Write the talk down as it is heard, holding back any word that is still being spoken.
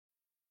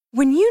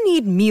When you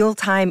need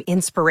mealtime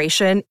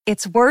inspiration,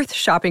 it's worth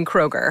shopping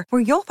Kroger,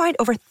 where you'll find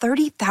over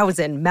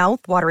 30,000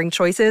 mouth-watering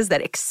choices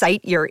that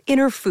excite your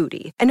inner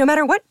foodie. And no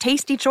matter what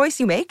tasty choice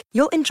you make,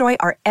 you'll enjoy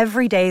our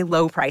everyday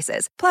low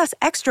prices, plus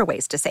extra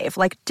ways to save,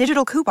 like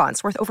digital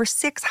coupons worth over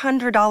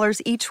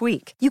 $600 each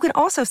week. You can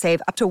also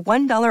save up to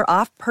 $1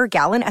 off per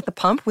gallon at the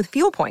pump with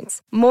fuel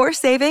points. More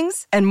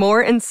savings and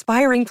more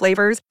inspiring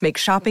flavors make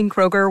shopping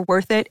Kroger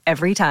worth it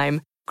every time.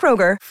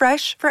 Kroger,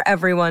 fresh for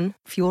everyone.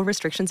 Fuel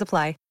restrictions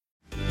apply.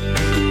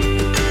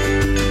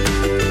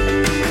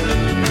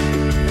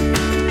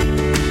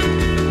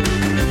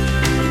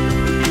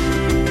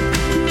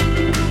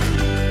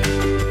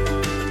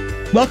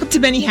 Welcome to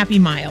Many Happy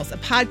Miles, a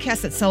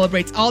podcast that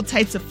celebrates all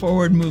types of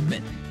forward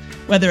movement.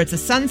 Whether it's a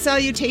sun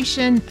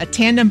salutation, a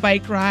tandem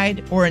bike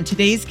ride, or in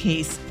today's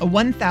case, a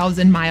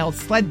 1,000-mile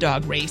sled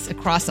dog race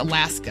across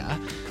Alaska,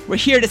 we're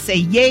here to say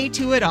yay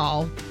to it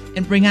all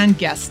and bring on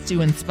guests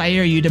to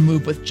inspire you to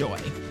move with joy.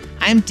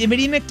 I'm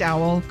Dimity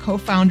McDowell,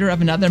 co-founder of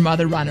Another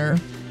Mother Runner,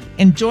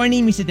 and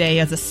joining me today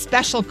as a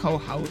special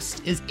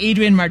co-host is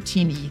Adrienne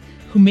Martini,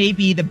 who may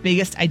be the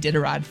biggest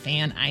Iditarod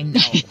fan I know.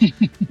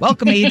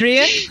 Welcome,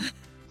 Adrienne.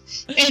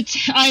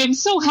 I am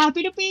so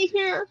happy to be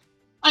here.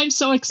 I'm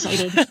so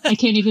excited. I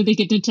can't even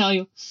begin to tell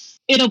you.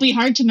 It'll be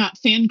hard to not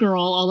fangirl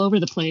all over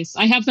the place.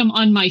 I have them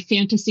on my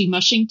fantasy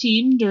mushing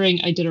team during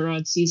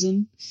Iditarod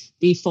season,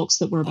 the folks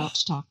that we're about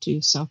to talk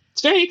to. So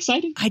it's very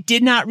exciting. I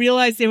did not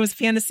realize there was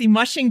fantasy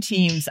mushing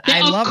teams.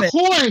 I love it.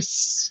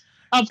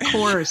 Of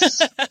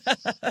course.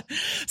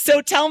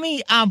 So tell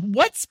me,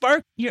 what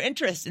sparked your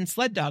interest in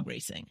sled dog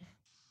racing?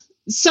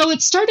 So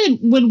it started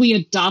when we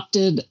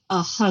adopted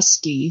a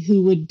husky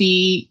who would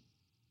be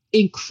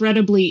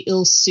incredibly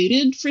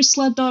ill-suited for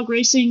sled dog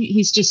racing.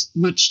 He's just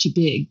much too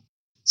big.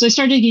 So I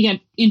started to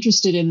get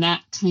interested in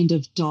that kind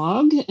of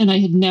dog, and I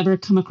had never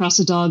come across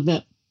a dog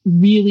that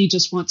really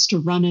just wants to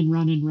run and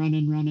run and run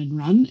and run and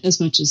run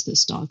as much as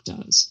this dog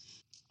does.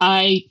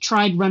 I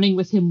tried running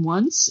with him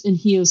once, and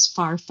he is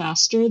far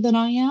faster than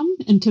I am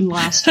and can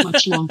last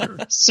much longer.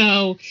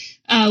 So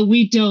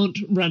we don't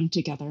run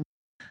together.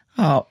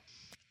 Oh,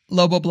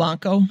 Lobo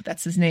Blanco,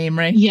 that's his name,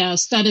 right?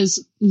 Yes, that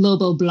is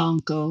Lobo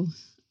Blanco.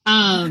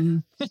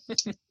 The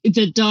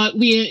dog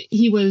we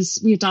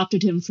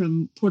adopted him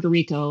from Puerto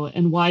Rico,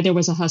 and why there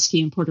was a husky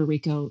in Puerto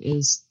Rico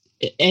is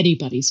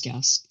anybody's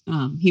guess.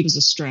 He was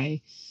a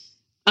stray.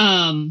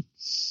 But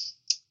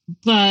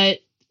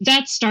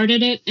that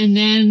started it. And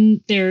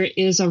then there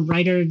is a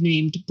writer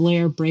named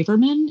Blair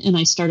Braverman, and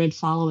I started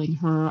following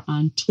her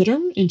on Twitter,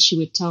 and she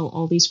would tell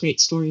all these great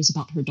stories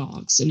about her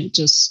dogs. And it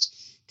just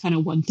kind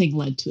of one thing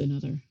led to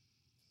another.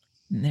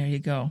 There you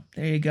go.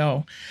 There you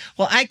go.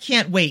 Well, I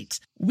can't wait.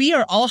 We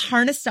are all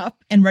harnessed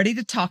up and ready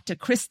to talk to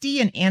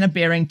Kristy and Anna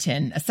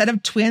Berington, a set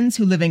of twins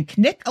who live in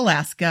Knik,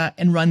 Alaska,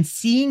 and run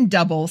Seeing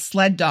Double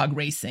sled dog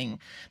racing.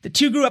 The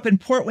two grew up in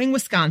Port Wing,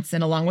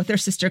 Wisconsin, along with their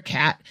sister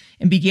Kat,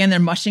 and began their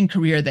mushing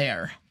career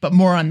there. But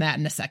more on that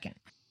in a second.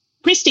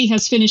 Kristy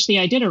has finished the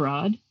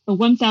Iditarod, a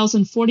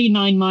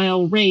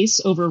 1,049-mile race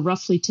over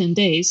roughly 10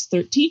 days,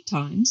 13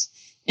 times,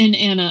 and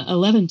Anna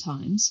 11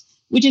 times,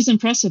 which is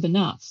impressive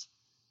enough.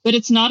 But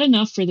it's not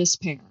enough for this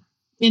pair.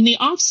 In the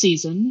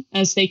off-season,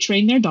 as they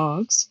train their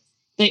dogs,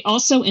 they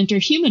also enter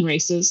human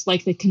races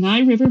like the Kenai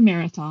River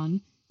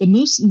Marathon, the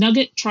Moose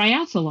Nugget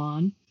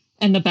Triathlon,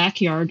 and the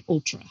Backyard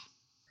Ultra.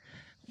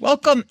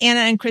 Welcome, Anna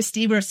and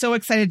Kristy. We're so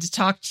excited to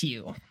talk to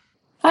you.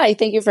 Hi,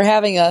 thank you for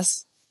having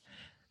us.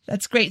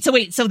 That's great. So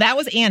wait, so that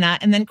was Anna.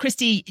 And then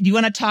Kristy, do you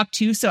want to talk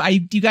too? So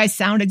do you guys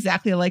sound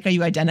exactly alike? Are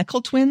you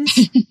identical twins?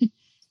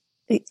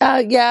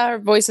 Yeah, our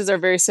voices are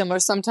very similar.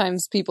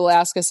 Sometimes people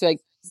ask us, like,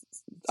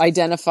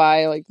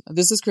 identify, like,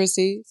 this is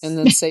Kristy, and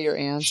then say your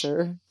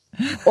answer.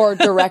 Or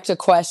direct a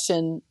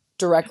question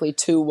directly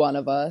to one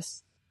of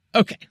us.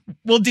 Okay,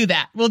 we'll do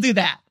that. Well,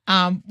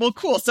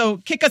 cool. So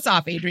kick us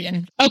off,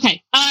 Adrienne.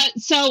 Okay,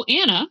 so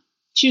Anna,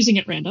 choosing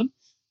at random,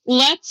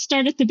 let's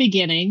start at the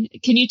beginning.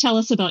 Can you tell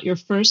us about your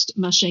first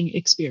mushing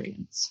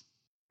experience?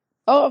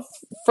 Oh,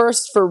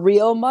 first for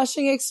real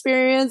mushing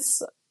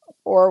experience?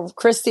 Or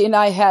Kristy and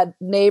I had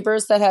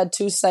neighbors that had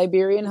 2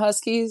 Siberian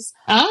Huskies.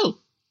 Oh,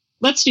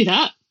 let's do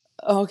that.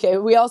 Okay,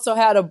 we also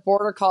had a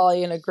Border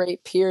Collie and a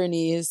Great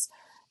Pyrenees,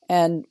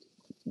 and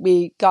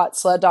we got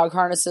sled dog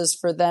harnesses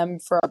for them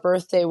for our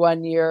birthday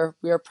one year.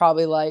 We were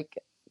probably like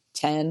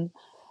 10,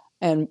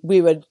 and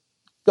we would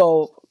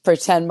go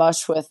pretend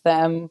mush with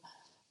them.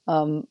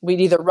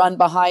 We'd either run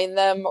behind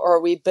them, or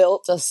we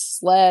built a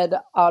sled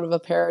out of a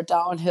pair of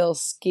downhill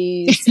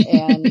skis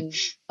and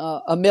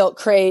a milk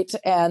crate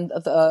and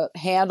the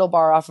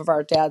handlebar off of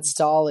our dad's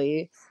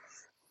dolly.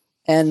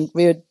 And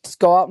we would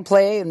go out and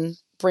play and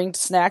bring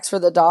snacks for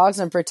the dogs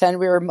and pretend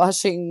we were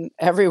mushing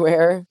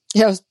everywhere.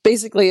 Yeah, it was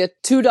basically a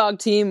 2-dog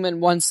team and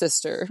 1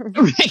 sister.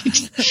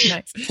 Right.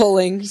 Nice.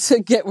 Pulling to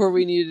get where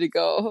we needed to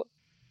go.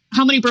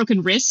 How many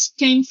broken wrists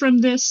came from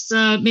this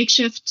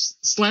makeshift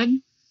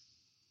sled?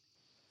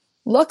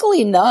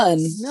 Luckily, none.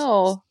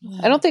 No,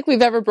 I don't think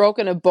we've ever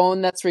broken a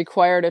bone that's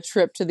required a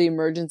trip to the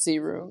emergency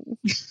room.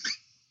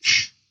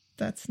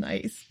 That's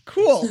nice.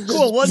 Cool.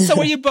 Well, so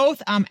were you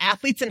both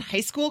athletes in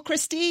high school,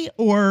 Kristy,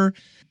 or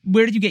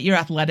where did you get your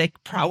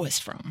athletic prowess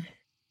from?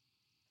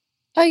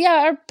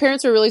 Yeah, our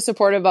parents were really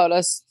supportive about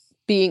us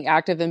being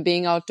active and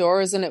being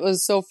outdoors. And it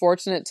was so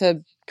fortunate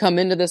to come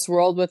into this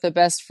world with a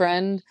best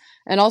friend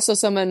and also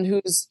someone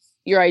who's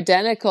you're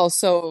identical.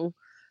 So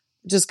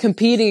just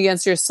competing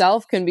against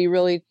yourself can be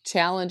really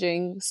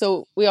challenging.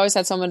 So we always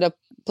had someone to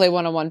play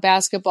one-on-one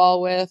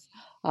basketball with,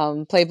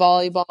 play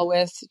volleyball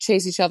with,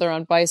 chase each other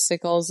on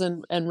bicycles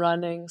and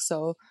running.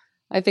 So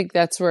I think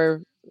that's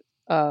where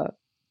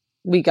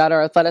we got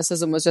our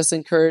athleticism, was just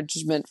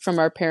encouragement from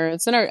our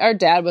parents. And our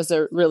dad was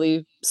a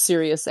really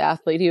serious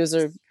athlete. He was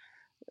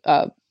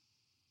a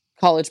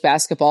college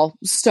basketball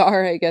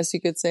star, I guess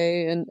you could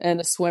say, and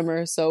a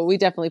swimmer. So we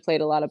definitely played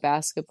a lot of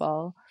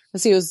basketball.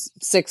 Because he was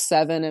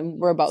 6'7" and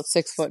we're about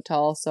 6 foot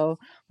tall. So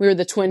we were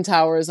the twin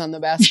towers on the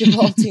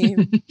basketball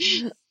team.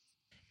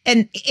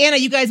 And Anna,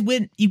 you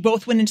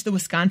both went into the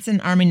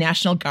Wisconsin Army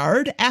National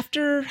Guard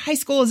after high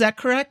school. Is that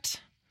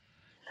correct?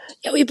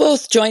 Yeah, we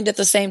both joined at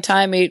the same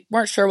time. We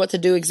weren't sure what to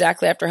do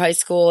exactly after high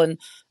school and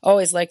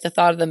always liked the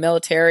thought of the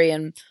military.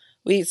 And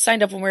we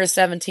signed up when we were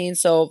 17.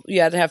 So you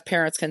had to have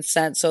parents'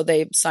 consent. So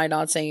they signed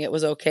on saying it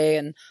was okay.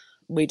 And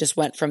we just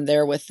went from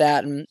there with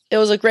that. And it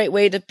was a great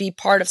way to be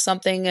part of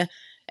something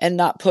and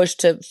not push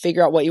to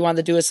figure out what you wanted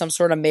to do as some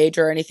sort of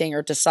major or anything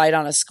or decide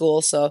on a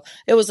school. So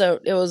it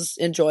was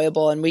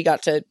enjoyable, and we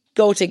got to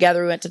go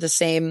together. We went to the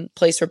same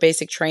place for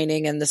basic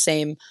training and the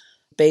same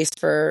base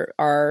for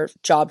our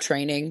job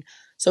training.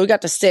 So we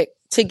got to stick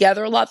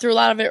together a lot through a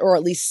lot of it, or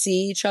at least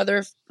see each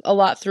other a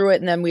lot through it.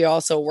 And then we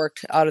also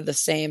worked out of the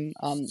same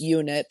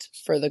unit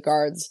for the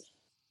guards.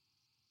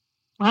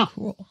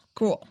 Wow.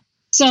 Cool.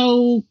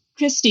 So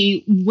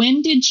Kristy,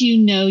 when did you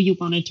know you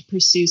wanted to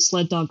pursue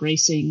sled dog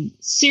racing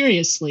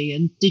seriously?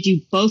 And did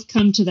you both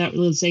come to that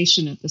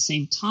realization at the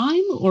same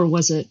time, or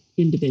was it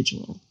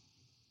individual?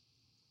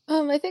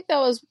 I think that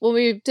was when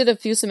we did a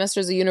few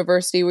semesters of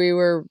university. We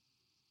were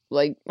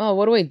like, oh,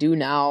 what do I do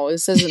now?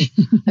 This isn't,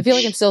 I feel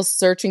like I'm still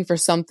searching for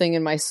something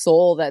in my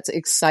soul that's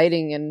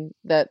exciting and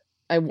that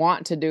I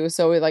want to do.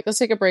 So we're like, let's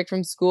take a break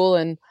from school,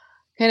 and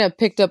kind of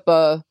picked up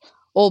a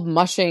old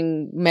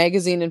mushing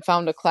magazine and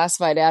found a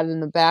classified ad in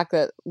the back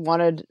that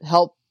wanted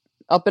help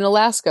up in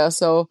Alaska.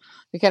 So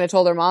we kind of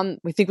told our mom,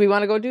 we think we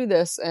want to go do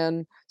this.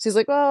 And she's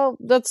like, well,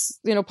 let's,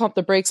 pump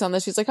the brakes on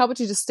this. She's like, how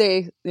about you just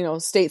stay,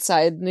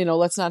 stateside,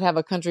 let's not have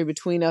a country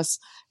between us.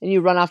 And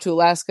you run off to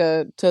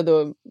Alaska to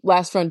the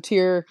last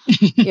frontier,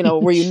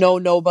 where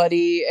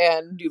nobody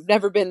and you've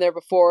never been there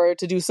before,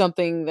 to do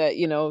something that,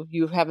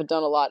 you haven't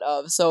done a lot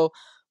of. So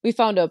we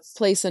found a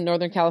place in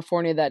Northern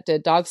California that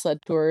did dog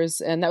sled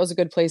tours, and that was a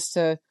good place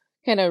to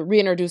kind of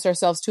reintroduce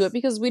ourselves to it,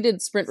 because we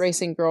did sprint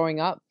racing growing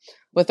up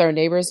with our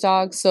neighbors'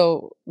 dogs.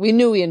 So we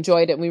knew we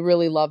enjoyed it, and we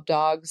really loved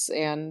dogs.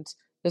 And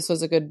this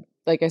was a good,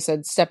 like I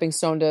said, stepping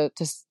stone to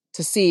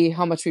see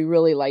how much we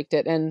really liked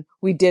it. And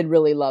we did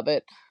really love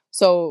it.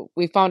 So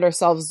we found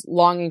ourselves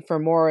longing for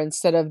more.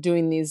 Instead of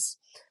doing these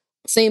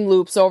same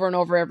loops over and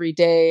over every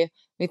day,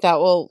 we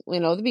thought, well,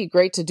 it'd be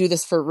great to do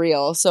this for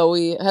real. So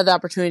we had the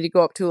opportunity to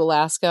go up to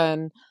Alaska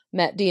and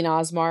met Dean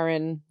Osmar,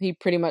 and he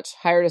pretty much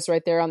hired us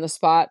right there on the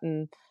spot.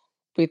 And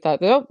we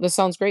thought, oh, this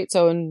sounds great.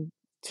 So in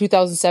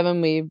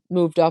 2007, we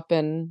moved up,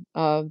 and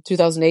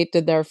 2008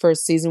 did their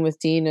first season with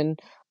Dean. And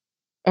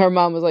her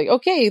mom was like,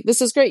 okay, this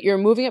is great. You're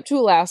moving up to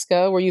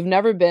Alaska, where you've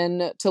never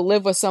been, to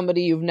live with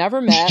somebody you've never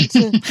met,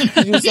 to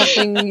do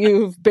something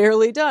you've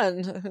barely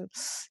done.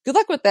 Good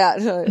luck with that.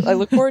 I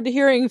look forward to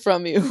hearing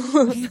from you.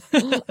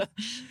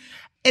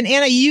 And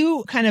Anna,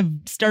 you kind of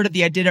started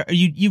the Iditarod, or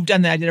you've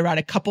done the Iditarod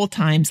a couple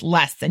times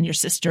less than your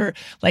sister.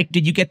 Like,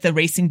 did you get the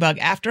racing bug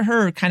after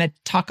her, or kind of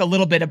talk a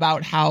little bit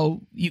about how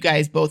you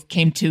guys both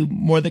came to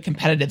more the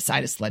competitive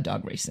side of sled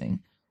dog racing?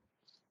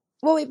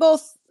 Well, we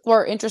both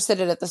were interested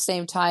in it at the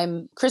same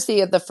time. Kristy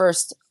had the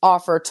first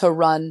offer to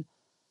run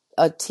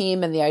a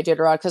team in the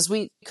Iditarod, because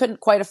we couldn't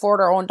quite afford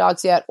our own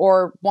dogs yet,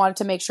 or wanted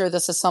to make sure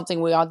this is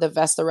something we wanted to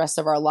invest the rest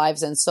of our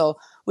lives in. So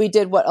we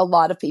did what a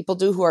lot of people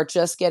do who are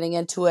just getting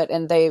into it,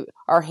 and they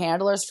are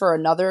handlers for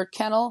another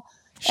kennel.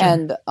 Sure.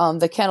 And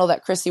the kennel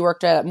that Kristy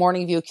worked at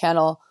Morning View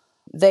Kennel,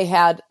 they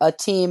had a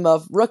team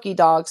of rookie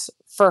dogs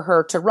for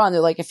her to run.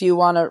 They're like, if you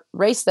want to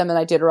race them in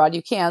Iditarod,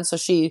 you can. So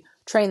she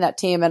trained that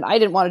team, and I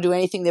didn't want to do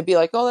anything that'd be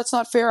like, oh, that's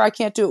not fair, I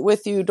can't do it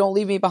with you, don't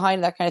leave me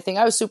behind, that kind of thing.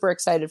 I was super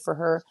excited for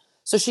her.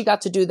 So she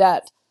got to do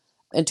that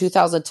in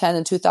 2010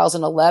 and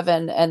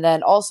 2011. And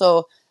then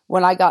also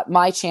when I got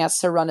my chance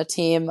to run a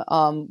team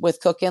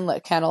with Cook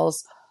Inlet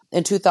Kennels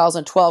in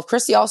 2012,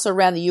 Kristy also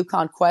ran the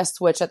Yukon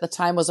Quest, which at the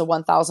time was a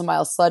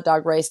 1,000-mile sled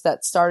dog race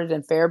that started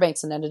in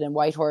Fairbanks and ended in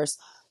Whitehorse.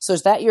 So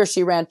that year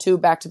she ran 2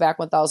 back-to-back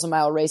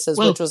 1,000-mile races,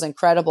 Whoa. Which was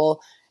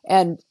incredible.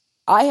 And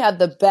I had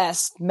the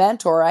best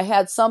mentor. I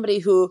had somebody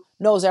who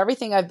knows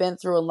everything I've been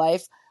through in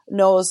life,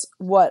 knows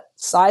what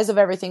size of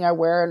everything I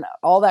wear and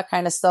all that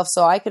kind of stuff.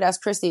 So I could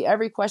ask Kristy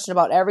every question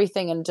about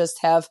everything and just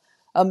have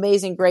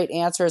amazing, great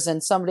answers,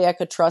 and somebody I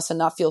could trust and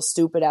not feel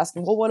stupid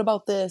asking, well, what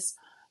about this?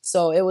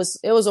 So it was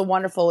a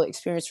wonderful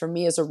experience for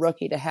me as a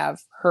rookie to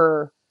have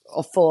her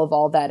full of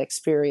all that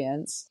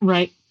experience.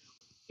 Right.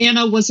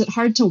 Anna, was it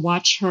hard to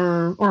watch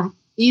her or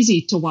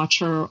easy to watch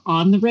her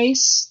on the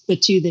race, the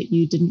two that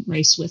you didn't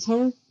race with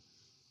her?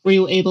 Were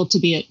you able to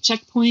be at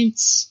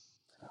checkpoints?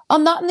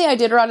 Not in the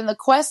Iditarod. In the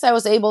Quest, I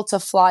was able to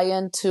fly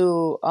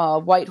into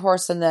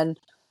Whitehorse and then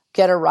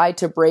get a ride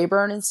to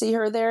Braeburn and see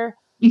her there.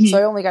 Mm-hmm. So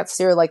I only got to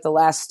see her like the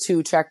last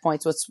 2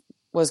 checkpoints, which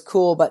was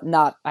cool, but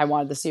not, I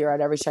wanted to see her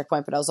at every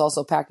checkpoint, but I was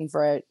also packing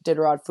for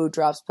Iditarod food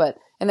drops. But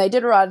in the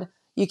Iditarod,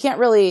 you can't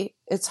really,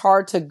 it's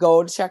hard to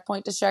go to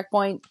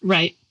checkpoint.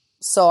 Right.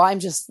 So I'm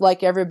just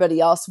like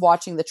everybody else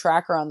watching the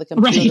tracker on the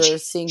computer,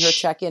 right. seeing her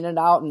check in and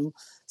out and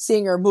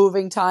seeing her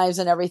moving times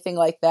and everything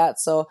like that.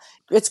 So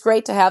it's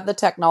great to have the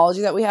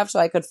technology that we have so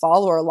I could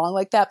follow her along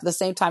like that. But at the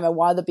same time, I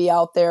wanted to be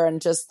out there and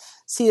just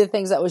see the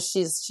things that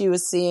she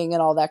was seeing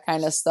and all that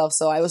kind of stuff.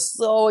 So I was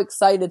so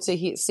excited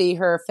to see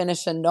her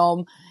finish in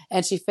Nome.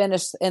 And she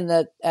finished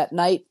at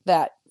night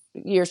that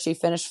year. She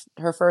finished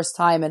her first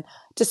time, and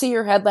to see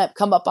her headlamp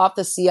come up off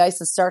the sea ice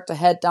and start to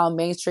head down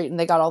Main Street, and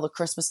they got all the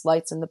Christmas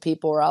lights and the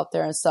people were out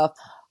there and stuff.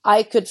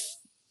 I could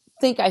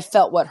think I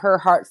felt what her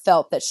heart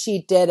felt, that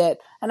she did it.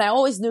 And I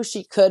always knew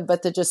she could,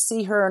 but to just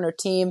see her and her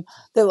team,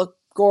 they look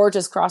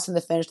gorgeous crossing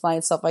the finish line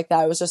and stuff like that.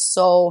 I was just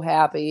so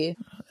happy.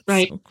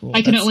 Right. So cool.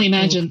 I can only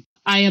imagine. Cool.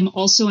 I am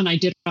also an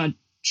Iditarod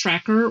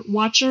tracker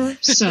watcher,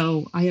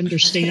 so I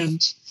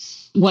understand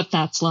what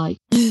that's like.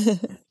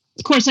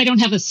 Of course, I don't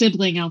have a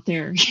sibling out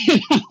there,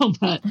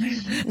 but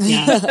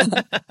yeah.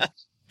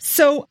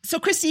 So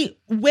Kristy,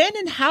 when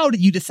and how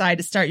did you decide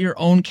to start your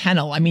own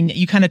kennel? I mean,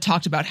 you kind of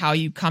talked about how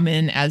you come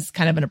in as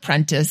kind of an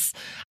apprentice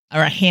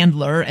or a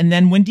handler. And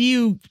then when do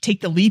you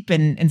take the leap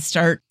and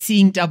start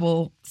seeing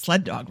double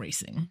sled dog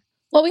racing?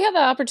 Well, we had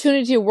the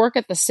opportunity to work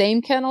at the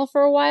same kennel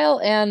for a while.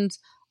 And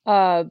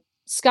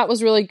Scott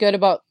was really good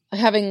about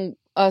having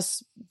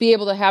us be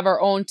able to have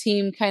our own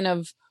team kind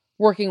of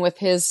working with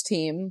his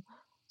team.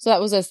 So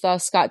that was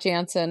Scott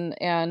Jansen.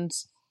 And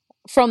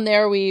from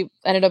there, we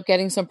ended up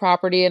getting some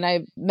property, and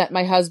I met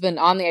my husband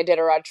on the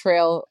Iditarod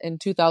Trail in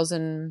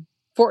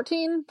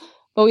 2014,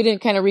 but we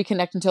didn't kind of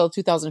reconnect until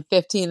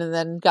 2015, and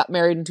then got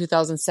married in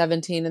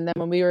 2017. And then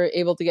when we were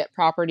able to get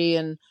property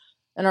and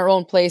in our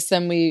own place,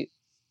 then we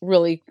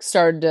really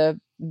started to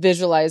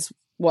visualize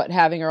what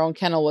having our own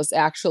kennel was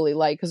actually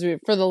like. Because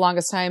for the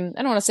longest time,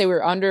 I don't want to say we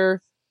were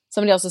under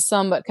somebody else's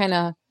thumb, but kind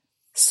of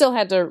still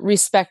had to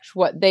respect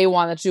what they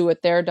wanted to do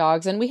with their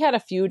dogs. And we had a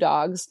few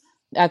dogs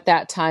at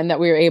that time that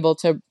we were able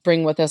to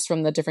bring with us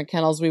from the different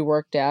kennels we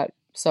worked at.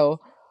 So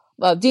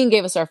Dean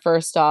gave us our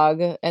first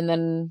dog, and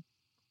then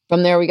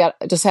from there we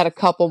just had a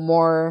couple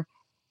more,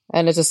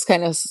 and it just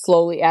kind of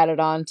slowly added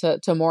on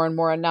to more and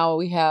more. And now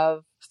we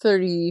have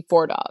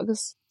 34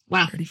 dogs.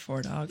 Wow.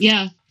 34 dogs.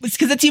 Yeah.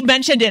 Because as you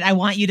mentioned it, I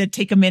want you to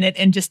take a minute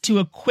and just do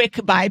a quick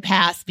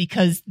bypass,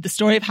 because the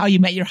story of how you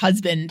met your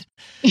husband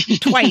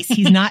twice,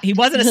 he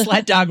wasn't a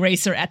sled dog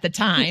racer at the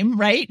time,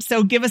 right?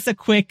 So give us a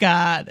quick,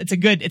 it's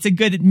a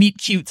good meet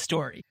cute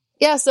story.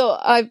 Yeah. So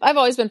I've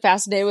always been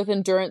fascinated with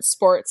endurance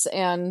sports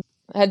and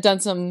had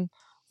done some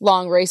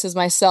long races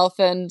myself.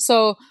 And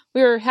so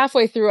we were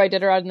halfway through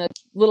Iditarod in the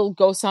little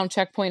ghost town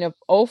checkpoint of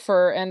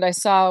Ophir, and I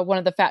saw one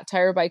of the fat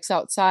tire bikes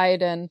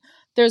outside, and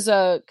there's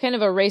a kind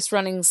of a race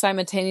running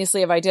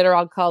simultaneously of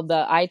Iditarod called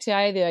the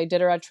ITI, the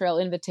Iditarod Trail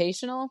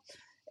Invitational.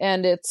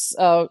 And it's,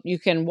 you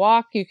can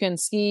walk, you can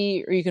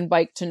ski, or you can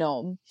bike to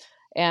Nome.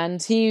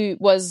 And he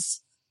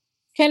was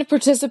kind of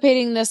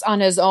participating in this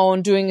on his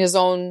own, doing his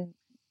own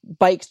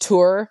bike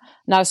tour,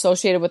 not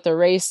associated with the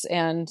race.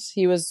 And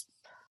he was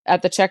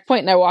at the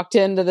checkpoint, and I walked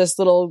into this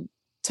little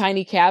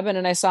tiny cabin,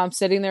 and I saw him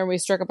sitting there, and we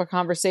struck up a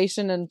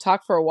conversation and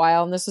talked for a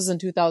while. And this was in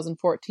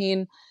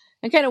 2014.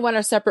 And kind of went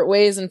our separate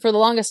ways. And for the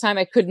longest time,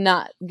 I could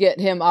not get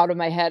him out of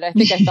my head. I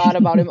think I thought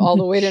about him all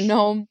the way to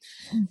Nome.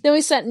 Then we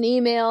sent an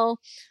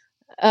email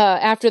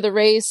after the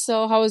race.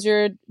 So how was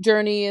your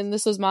journey? And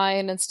this was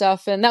mine and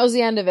stuff. And that was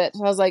the end of it.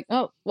 So I was like,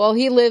 oh, well,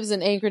 he lives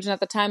in Anchorage. And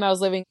at the time I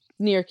was living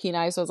near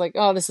Kenai. So I was like,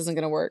 oh, this isn't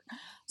going to work.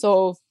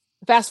 So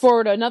fast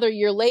forward another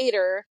year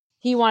later,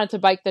 he wanted to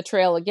bike the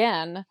trail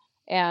again.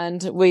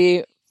 And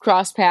we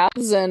crossed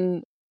paths.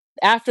 And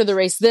after the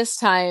race this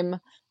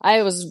time,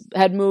 I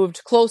had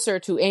moved closer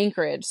to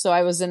Anchorage. So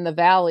I was in the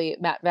valley,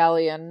 Matt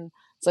Valley, and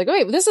it's like,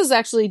 wait, this is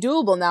actually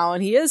doable now.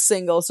 And he is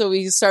single. So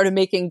we started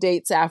making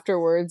dates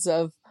afterwards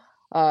of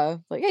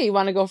like, hey, you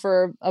want to go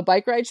for a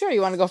bike ride? Sure.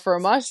 You want to go for a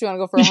mush? You want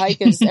to go for a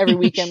hike? And just every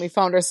weekend we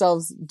found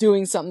ourselves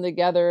doing something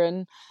together.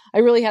 And I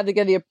really had to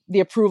get the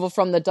approval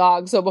from the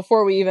dog. So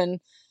before we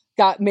even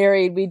got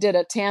married, we did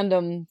a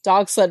tandem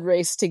dog sled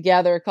race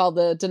together called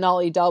the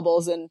Denali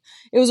Doubles. And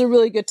it was a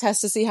really good test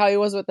to see how he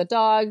was with the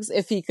dogs,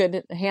 if he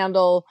could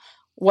handle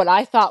what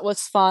I thought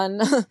was fun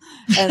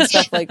and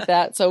stuff like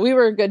that. So we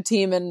were a good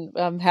team,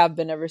 and have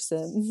been ever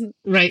since.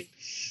 Right.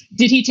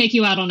 Did he take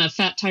you out on a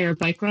fat tire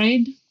bike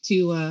ride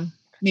to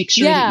make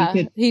sure that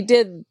you could? He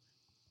did.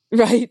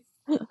 Right.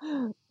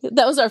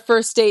 That was our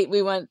first date.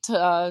 We went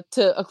to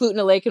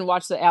Aklutna Lake and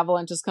watched the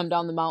avalanches come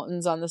down the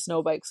mountains on the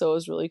snow bike. So it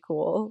was really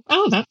cool.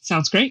 Oh, that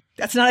sounds great.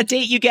 That's not a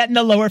date you get in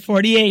the lower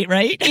 48,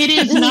 right? It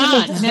is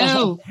not.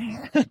 No.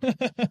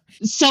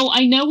 So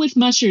I know with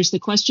mushers, the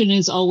question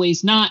is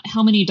always not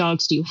how many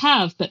dogs do you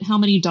have, but how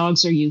many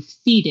dogs are you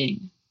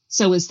feeding?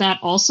 So is that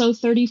also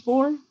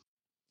 34?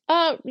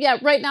 Yeah,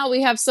 right now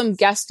we have some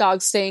guest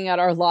dogs staying at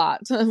our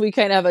lot. We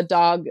kind of have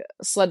a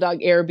sled dog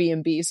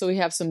Airbnb. So we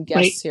have some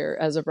guests here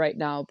as of right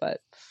now, but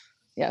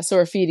yeah, so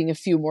we're feeding a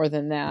few more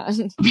than that.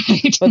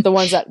 Right. But the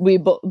ones that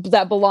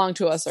that belong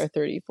to us are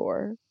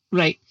 34.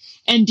 Right.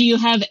 And do you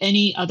have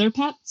any other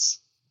pets?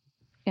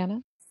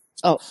 Anna?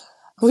 Oh,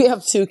 we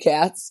have 2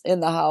 cats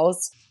in the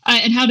house.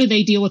 And how do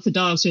they deal with the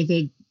dogs, or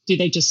do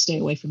they just stay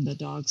away from the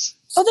dogs?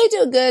 Oh, they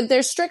do good.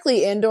 They're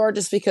strictly indoor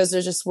just because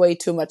there's just way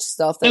too much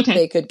stuff that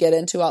they could get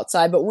into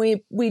outside. But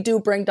we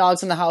do bring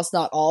dogs in the house,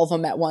 not all of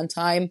them at one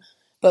time.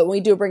 But when we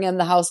do bring in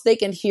the house, they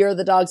can hear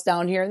the dogs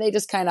down here and they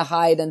just kind of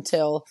hide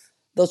until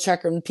they'll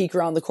check and peek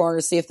around the corner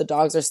to see if the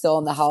dogs are still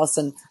in the house,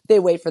 and they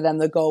wait for them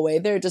to go away.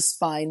 They're just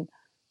fine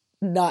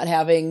not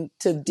having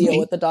to deal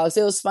with the dogs.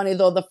 It was funny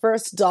though. The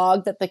first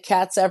dog that the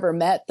cats ever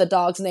met, the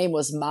dog's name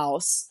was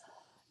Mouse.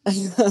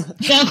 And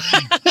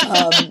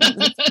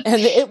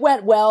it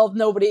went well.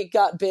 Nobody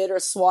got bit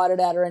or swatted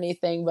at or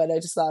anything, but I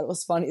just thought it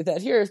was funny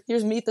that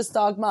here's meet this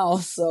dog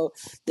Mouse. So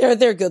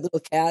they're good little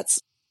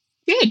cats.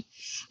 Good.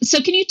 So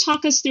can you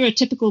talk us through a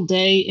typical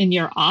day in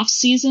your off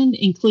season,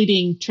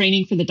 including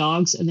training for the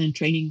dogs and then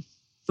training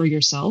for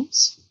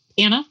yourselves?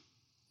 Anna?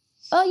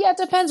 Yeah, it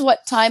depends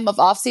what time of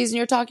off season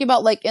you're talking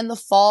about. Like in the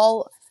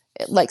fall,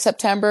 like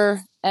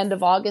September, end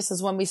of August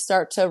is when we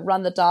start to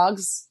run the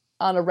dogs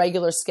on a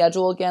regular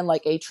schedule again,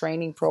 like a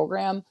training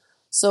program.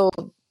 So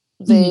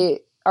they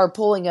are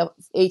pulling a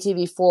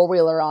ATV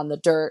 4-wheeler on the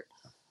dirt.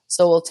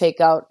 So we'll take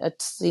out a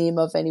team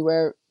of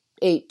anywhere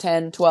 8,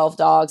 10, 12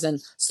 dogs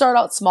and start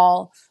out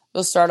small.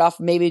 We'll start off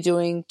maybe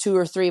doing 2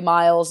 or 3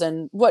 miles.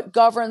 And what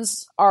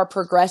governs our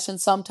progression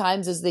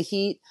sometimes is the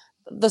heat.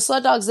 The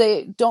sled dogs,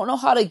 they don't know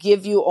how to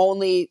give you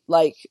only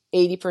like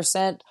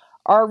 80%.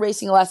 Our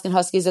racing Alaskan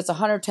Huskies, it's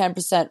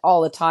 110% all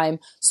the time.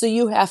 So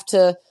you have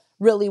to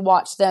really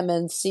watch them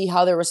and see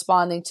how they're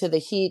responding to the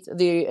heat,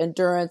 the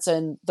endurance,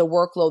 and the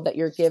workload that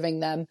you're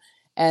giving them,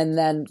 and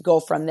then go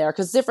from there.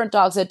 Because different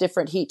dogs have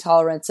different heat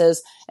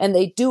tolerances, and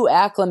they do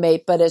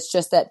acclimate, but it's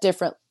just at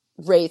different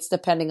rates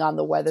depending on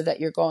the weather that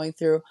you're going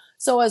through.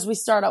 So as we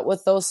start out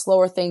with those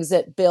slower things,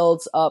 it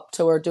builds up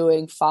to we're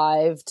doing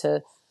 5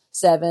 to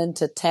 7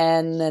 to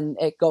 10, and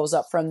it goes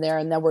up from there.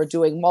 And then we're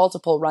doing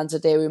multiple runs a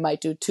day. We might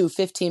do 2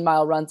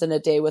 15-mile runs in a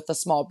day with a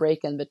small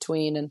break in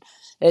between. And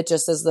it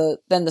just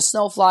then the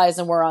snow flies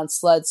and we're on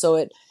sled. So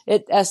it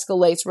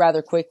escalates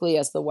rather quickly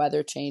as the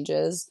weather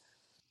changes.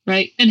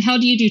 Right. And how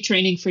do you do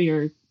training for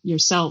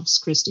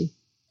yourselves, Kristy?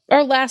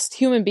 Our last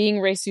human being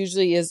race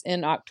usually is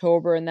in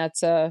October, and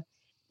that's a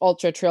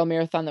ultra trail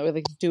marathon that we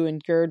like to do in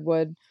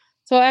Girdwood.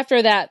 So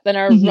after that, then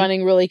our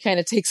running really kind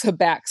of takes a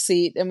back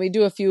seat, and we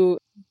do a few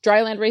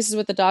dryland races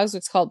with the dogs.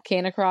 It's called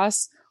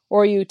Canacross,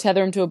 or you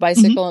tether them to a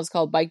bicycle and it's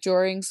called bike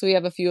joring. So we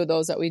have a few of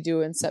those that we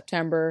do in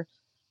September.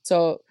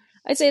 So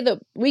I'd say that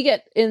we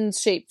get in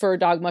shape for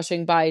dog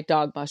mushing by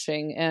dog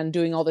mushing and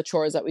doing all the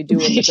chores that we do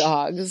with the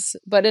dogs.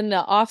 But in the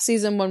off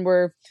season, when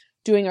we're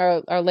doing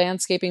our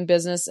landscaping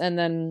business and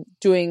then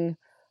doing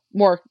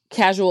more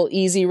casual,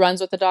 easy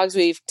runs with the dogs,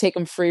 we take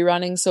them free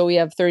running. So we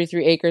have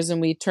 33 acres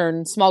and we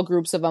turn small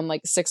groups of them,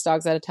 like 6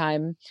 dogs at a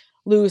time,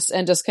 loose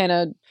and just kind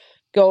of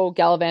go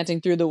gallivanting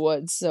through the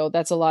woods. So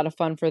that's a lot of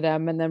fun for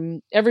them. And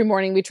then every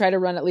morning we try to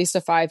run at least a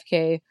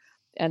 5K,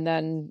 and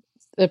then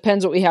it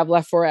depends what we have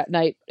left for at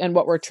night and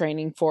what we're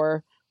training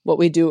for, what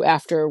we do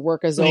after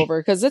work is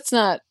over. Because it's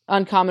not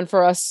uncommon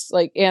for us,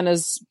 like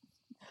Anna's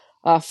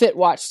Fit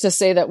Watch, to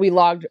say that we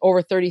logged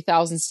over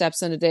 30,000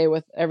 steps in a day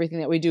with everything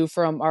that we do,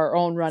 from our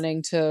own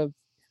running to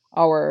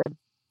our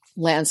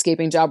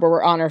landscaping job, where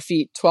we're on our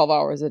feet 12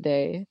 hours a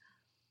day.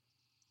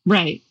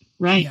 Right.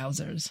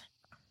 Yowzers.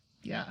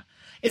 Yeah.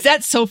 Is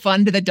that so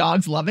fun? Do the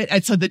dogs love it?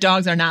 And so the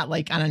dogs are not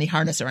like on any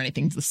harness or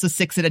anything. So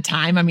 6 at a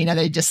time. I mean, are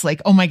they just like,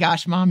 oh my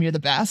gosh, Mom, you're the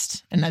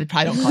best? And I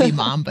probably don't call you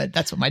Mom, but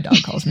that's what my dog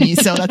calls me.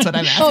 So that's what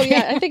I'm asking. Oh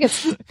yeah. I think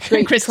it's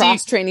great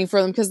cross training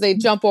for them, because they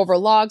jump over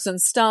logs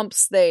and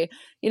stumps. They,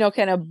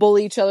 kind of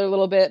bully each other a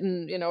little bit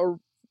and,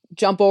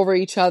 jump over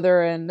each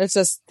other. And it's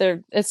just,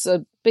 it's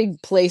a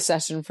big play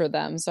session for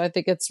them. So I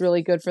think it's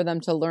really good for them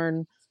to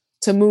learn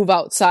to move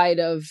outside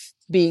of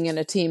being in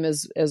a team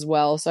as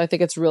well. So I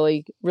think it's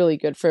really, really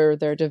good for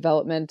their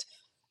development,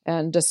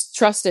 and just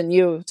trust in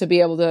you to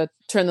be able to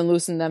turn them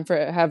loose and them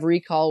have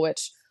recall,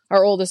 which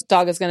our oldest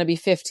dog is going to be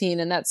 15.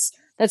 And that's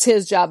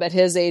his job at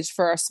his age.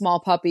 For our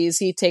small puppies,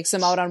 he takes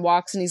them out on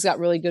walks and he's got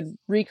really good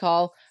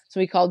recall. So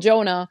we call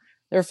Jonah.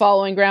 They're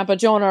following Grandpa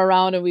Jonah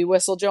around and we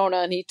whistle Jonah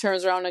and he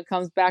turns around and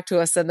comes back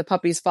to us, and the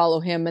puppies follow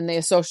him and they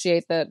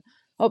associate that,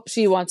 oh,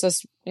 she wants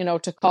us,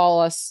 to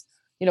call us,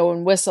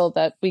 and whistle,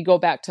 that we go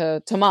back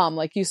to Mom,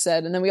 like you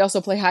said. And then we also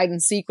play hide and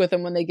seek with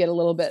them when they get a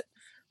little bit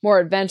more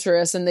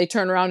adventurous and they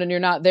turn around and you're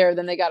not there,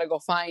 then they got to go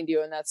find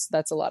you. And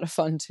that's a lot of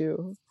fun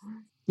too.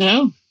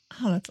 No.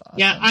 Oh, that's awesome.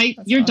 Yeah,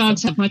 your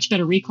dogs have much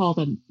better recall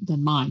than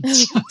mine.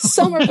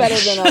 Some are better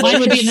than others. Mine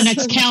would be in the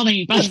next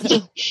county. But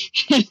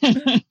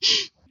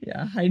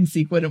yeah, hide and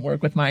seek wouldn't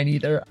work with mine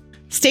either.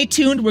 Stay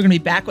tuned. We're going to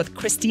be back with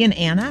Kristy and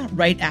Anna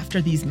right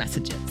after these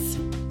messages.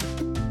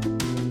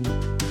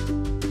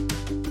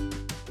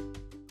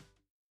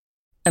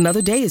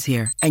 Another day is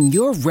here, and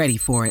you're ready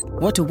for it.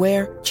 What to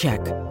wear? Check.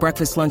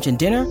 Breakfast, lunch, and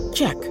dinner?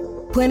 Check.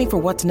 Planning for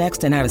what's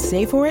next and how to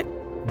save for it?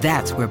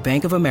 That's where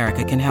Bank of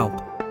America can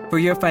help. For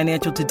your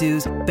financial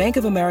to-dos, Bank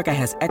of America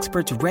has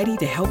experts ready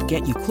to help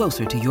get you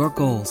closer to your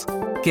goals.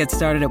 Get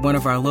started at one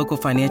of our local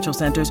financial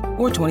centers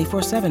or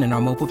 24/7 in our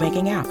mobile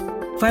banking app.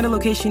 Find a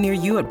location near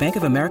you at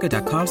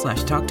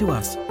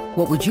bankofamerica.com/talktous.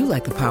 What would you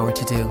like the power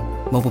to do?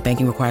 Mobile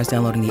banking requires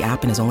downloading the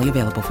app and is only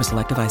available for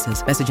select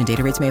devices. Message and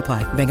data rates may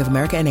apply. Bank of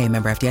America N.A.,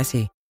 member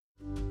FDIC.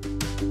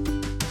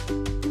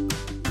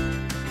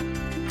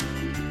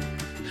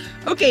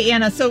 Okay,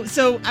 Anna,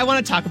 so I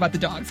want to talk about the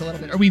dogs a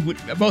little bit, or we would,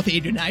 both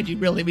Adrian and I do,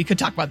 really. We could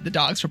talk about the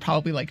dogs for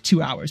probably like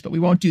 2 hours, but we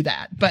won't do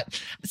that. But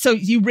so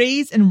you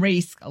raise and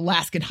race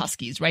Alaskan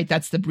Huskies, right?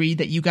 That's the breed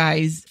that you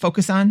guys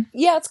focus on?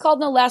 Yeah, it's called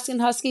an Alaskan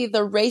Husky.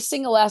 The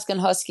racing Alaskan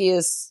Husky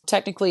is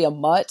technically a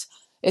mutt.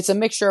 It's a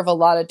mixture of a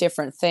lot of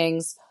different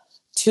things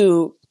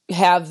to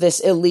have this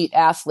elite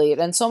athlete.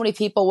 And so many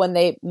people, when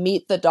they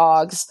meet the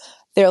dogs,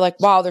 they're like,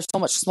 wow, they're so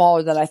much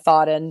smaller than I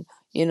thought. And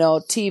you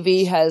know,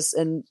 TV has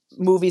and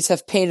movies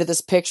have painted this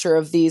picture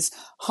of these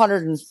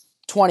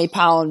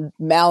 120-pound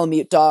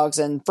Malamute dogs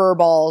and fur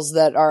balls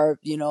that are,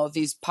 you know,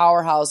 these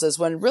powerhouses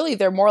when really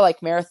they're more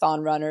like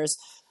marathon runners.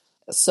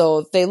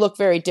 So they look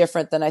very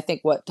different than I think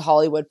what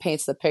Hollywood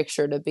paints the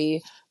picture to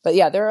be. But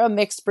yeah, they're a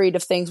mixed breed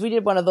of things. We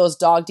did one of those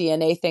dog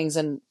DNA things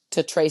and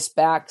to trace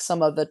back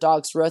some of the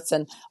dog's roots.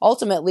 And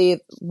ultimately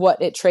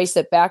what it traced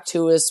it back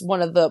to is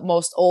one of the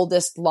most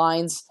oldest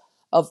lines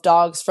of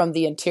dogs from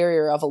the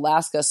interior of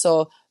Alaska.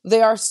 So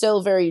they are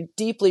still very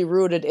deeply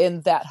rooted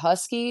in that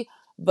husky,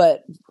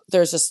 but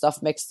there's just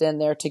stuff mixed in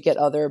there to get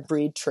other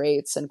breed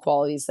traits and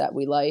qualities that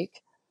we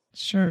like.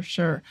 Sure.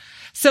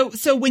 So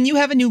when you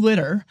have a new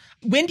litter,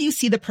 when do you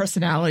see the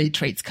personality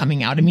traits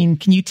coming out? I mean,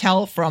 can you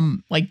tell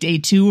from like day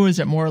 2, or is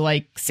it more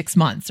like 6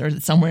 months, or is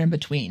it somewhere in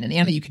between? And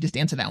Anna, you could just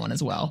answer that one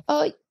as well.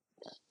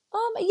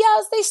 Yeah,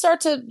 as they start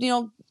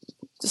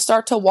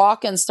to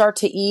walk and start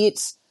to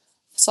eat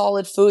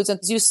solid foods, and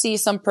you see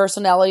some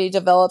personality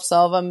develop.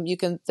 Some of them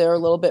they're a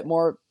little bit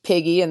more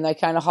piggy and they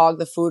kind of hog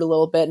the food a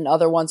little bit, and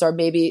other ones are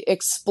maybe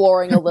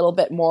exploring a little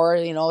bit more,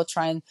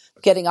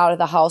 getting out of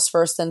the house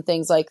first and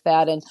things like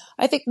that. And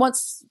I think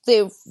once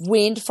they've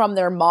weaned from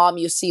their mom,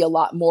 you see a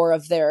lot more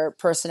of their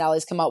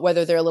personalities come out,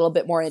 whether they're a little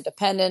bit more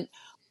independent,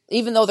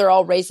 even though they're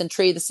all raised and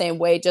treated the same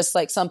way, just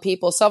like some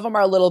people. Some of them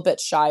are a little bit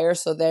shyer,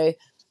 so they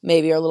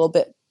maybe are a little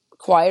bit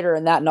quieter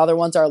in that, and other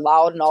ones are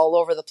loud and all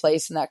over the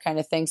place and that kind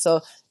of thing.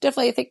 So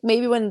definitely I think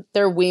maybe when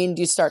they're weaned,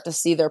 you start to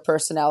see their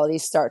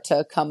personalities start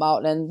to come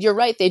out. And you're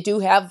right, they do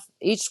have,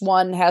 each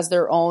one has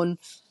their own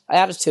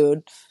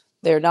attitude.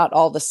 They're not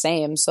all the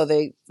same. So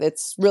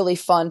it's really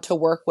fun to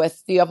work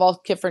with. You have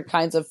all different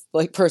kinds of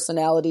like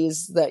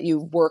personalities that you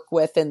work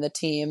with in the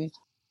team.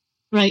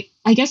 Right.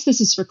 I guess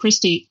this is for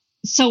Kristy.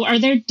 So are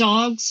there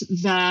dogs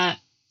that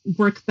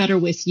work better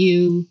with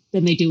you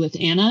than they do with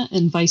Anna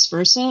and vice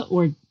versa?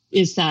 Or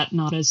is that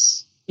not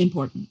as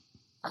important?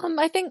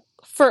 I think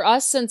for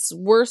us, since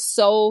we're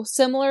so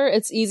similar,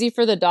 it's easy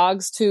for the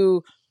dogs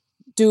to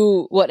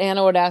do what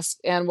Anna would ask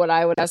and what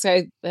I would ask.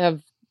 I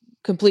have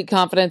complete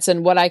confidence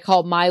in what I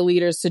call my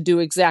leaders to do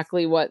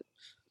exactly what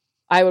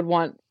I would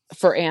want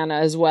for Anna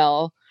as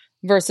well.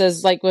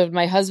 Versus like when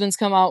my husband's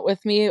come out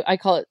with me, I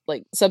call it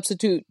like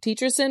substitute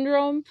teacher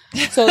syndrome.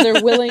 So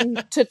they're willing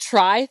to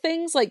try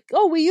things like,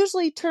 oh, we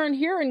usually turn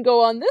here and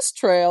go on this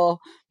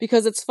trail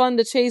because it's fun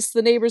to chase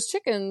the neighbor's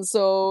chickens.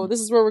 So this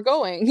is where we're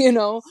going,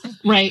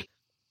 Right.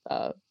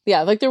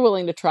 Yeah, like they're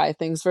willing to try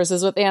things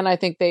versus with Anna, I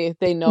think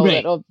they know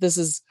right. that, oh, this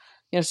is,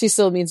 she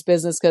still means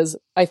business because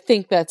I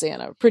think that's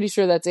Anna. Pretty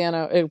sure that's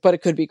Anna, but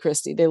it could be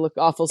Kristy. They look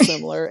awful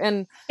similar.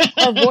 And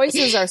our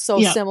voices are so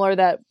similar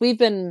that we've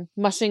been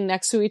mushing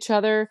next to each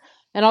other.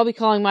 And I'll be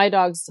calling my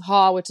dogs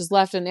Haw, which is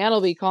left, and Anna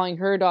will be calling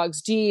her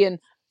dogs G. And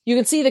you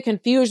can see the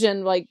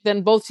confusion. Like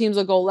then both teams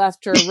will go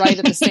left or right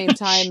at the same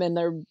time. And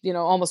they're,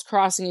 almost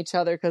crossing each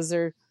other because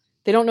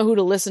they don't know who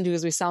to listen to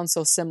because we sound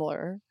so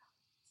similar.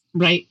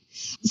 Right.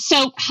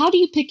 So how do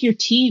you pick your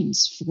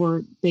teams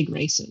for big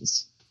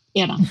races?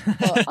 Anna.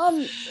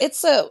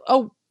 It's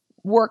a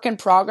work in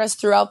progress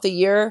throughout the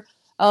year.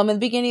 In the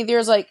beginning of the year,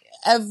 is like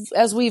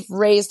as we've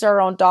raised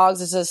our own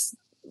dogs, it's just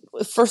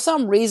for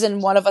some reason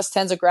one of us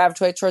tends to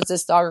gravitate towards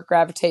this dog or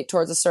gravitate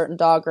towards a certain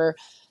dog, or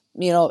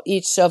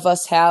each of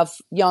us have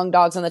young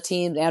dogs on the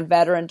team and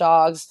veteran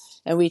dogs,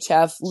 and we each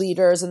have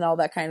leaders and all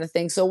that kind of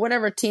thing. So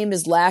whatever team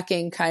is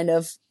lacking, kind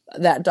of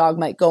that dog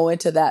might go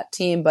into that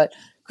team. But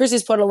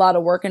Kristy's put a lot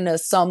of work into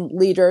some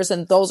leaders,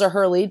 and those are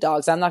her lead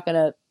dogs. I'm not going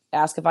to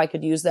ask if I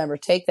could use them or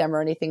take them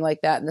or anything like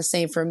that. And the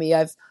same for me.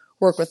 I've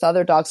work with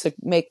other dogs to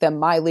make them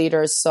my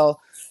leaders. So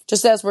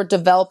just as we're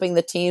developing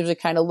the teams, we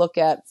kind of look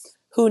at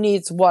who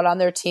needs what on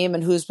their team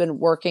and who's been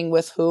working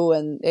with who,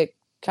 and it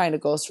kind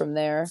of goes from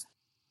there.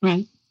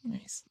 Right.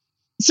 Nice.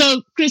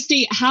 So,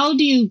 Kristy, how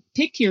do you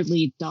pick your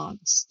lead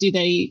dogs?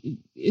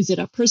 Is it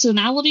a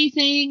personality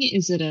thing?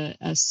 Is it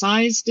a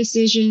size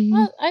decision?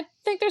 Well, I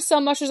think there's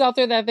some mushers out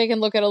there that they can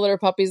look at a litter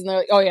of puppies and they're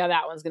like, oh yeah,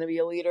 that one's going to be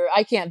a leader.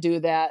 I can't do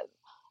that.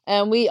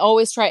 And we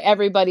always try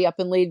everybody up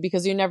in lead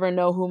because you never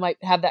know who might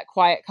have that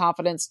quiet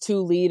confidence to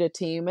lead a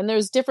team. And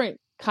there's different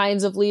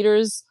kinds of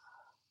leaders.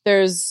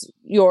 There's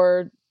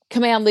your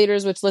command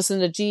leaders, which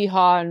listen to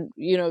G-Haw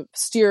and,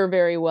 steer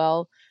very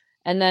well.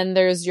 And then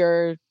there's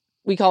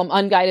we call them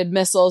unguided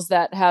missiles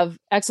that have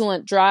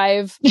excellent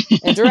drive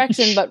and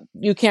direction, but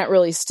you can't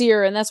really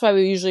steer. And that's why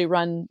we usually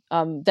run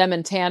them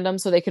in tandem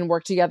so they can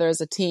work together as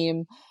a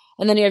team.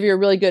 And then you have your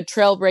really good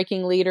trail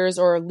breaking leaders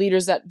or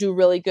leaders that do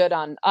really good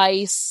on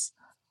ice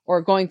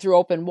or going through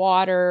open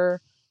water.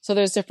 So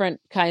there's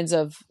different kinds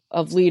of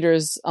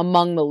leaders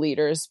among the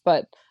leaders,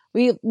 but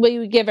we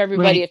give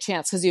everybody a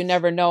chance because you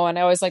never know. And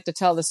I always like to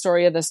tell the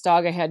story of this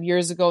dog I had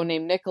years ago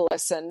named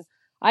Nicholas. And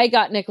I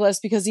got Nicholas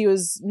because he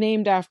was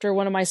named after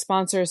one of my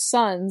sponsor's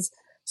sons.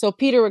 So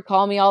Peter would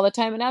call me all the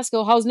time and ask,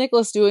 oh, how's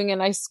Nicholas doing?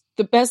 And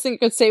the best thing I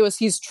could say was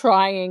he's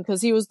trying,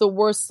 because he was the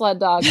worst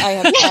sled dog I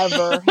have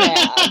ever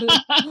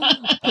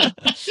had.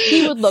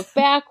 He would look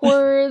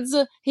backwards.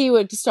 He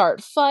would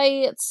start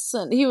fights,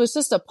 and he was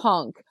just a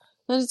punk.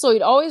 And so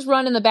he'd always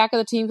run in the back of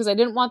the team because I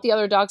didn't want the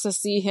other dogs to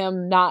see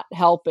him not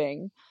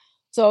helping.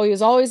 So he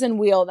was always in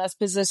wheel, that's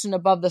positioned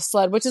above the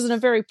sled, which isn't a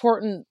very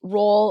important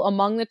role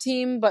among the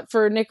team. But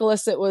for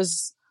Nicholas, it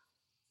was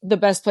the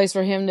best place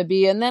for him to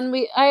be. And then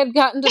I had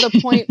gotten to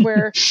the point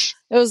where it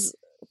was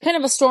kind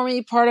of a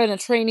stormy part in a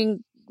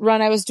training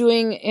run I was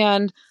doing,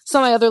 and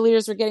some of my other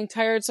leaders were getting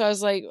tired. So I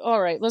was like, all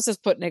right, let's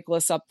just put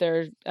Nicholas up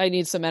there. I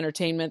need some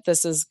entertainment.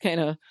 This is kind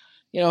of,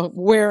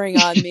 wearing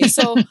on me.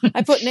 So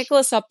I put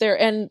Nicholas up there,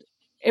 and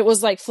it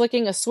was like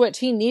flicking a switch.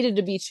 He needed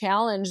to be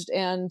challenged,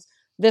 and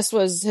this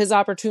was his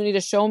opportunity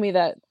to show me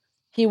that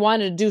he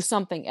wanted to do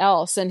something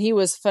else. And he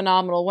was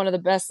phenomenal. One of the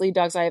best lead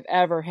dogs I have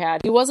ever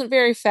had. He wasn't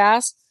very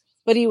fast,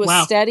 but he was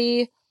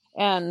steady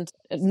and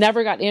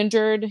never got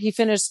injured. He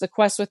finished the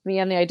quest with me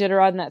on the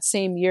Iditarod in that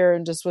same year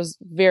and just was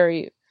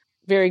very,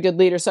 very good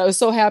leader. So I was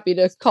so happy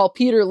to call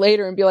Peter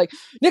later and be like,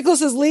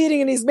 Nicholas is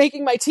leading and he's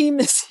making my team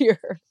this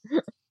year.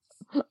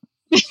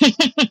 And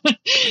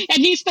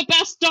he's the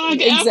best dog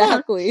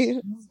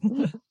exactly.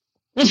 ever.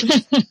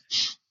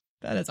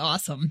 That is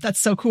awesome. That's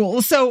so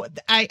cool. So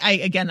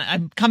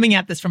I'm coming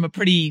at this from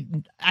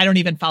I don't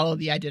even follow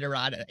the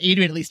Iditarod.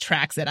 Adrian at least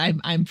tracks it.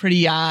 I'm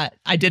pretty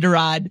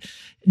Iditarod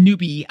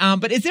newbie.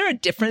 But is there a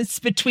difference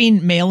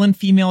between male and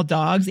female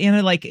dogs,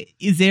 Anna?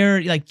 Is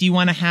there, do you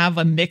want to have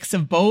a mix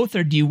of both,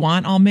 or do you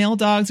want all male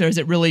dogs, or is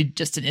it really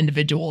just an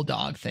individual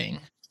dog thing?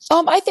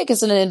 I think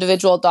it's an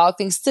individual dog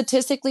thing.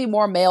 Statistically,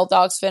 more male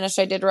dogs finish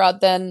Iditarod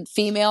than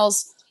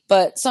females,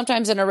 but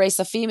sometimes in a race,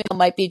 a female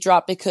might be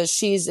dropped because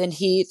she's in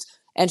heat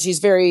and she's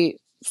very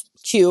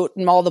cute,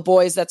 and all the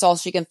boys, that's all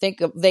they can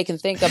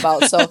think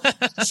about. So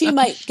she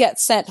might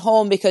get sent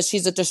home because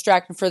she's a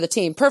distraction for the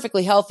team.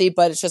 Perfectly healthy,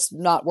 but it's just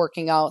not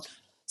working out.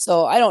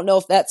 So I don't know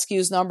if that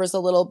skews numbers a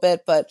little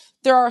bit, but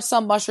there are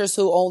some mushers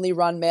who only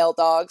run male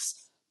dogs.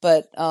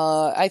 But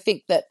I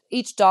think that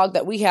each dog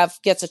that we have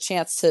gets a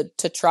chance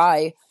to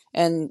try.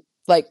 And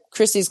like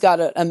Kristy's got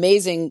an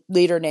amazing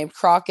leader named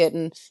Crockett,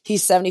 and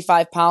he's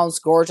 75 pounds,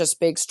 gorgeous,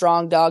 big,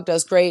 strong dog,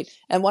 does great.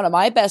 And one of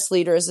my best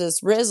leaders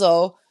is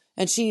Rizzo,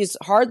 and she's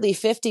hardly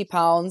 50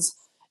 pounds,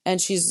 and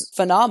she's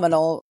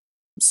phenomenal.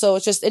 So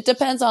it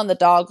depends on the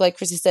dog. Like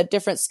Kristy said,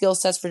 different skill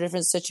sets for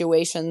different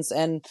situations.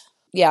 And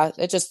yeah,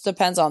 it just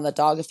depends on the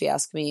dog, if you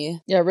ask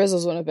me. Yeah,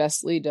 Rizzo's one of the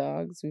best lead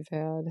dogs we've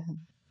had.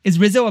 Is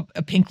Rizzo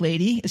a pink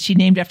lady? Is she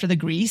named after the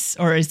Grease,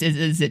 or is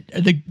it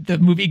the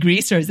movie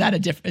Grease, or is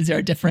there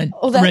a different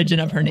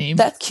origin of her name?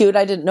 That's cute.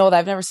 I didn't know that.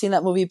 I've never seen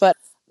that movie, but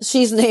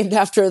she's named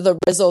after the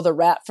Rizzo the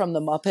rat from the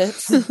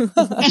Muppets.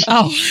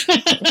 Oh,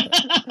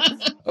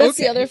 that's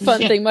the other fun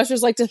thing.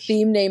 Mushers like to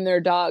theme name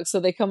their dogs, so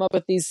they come up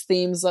with these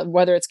themes,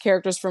 whether it's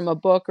characters from a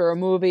book or a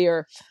movie,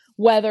 or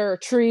weather, or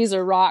trees,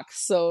 or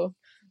rocks. So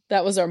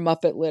that was our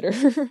Muppet litter.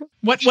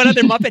 What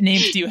other Muppet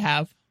names do you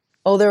have?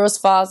 Oh, there was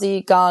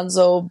Fozzie,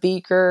 Gonzo,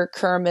 Beaker,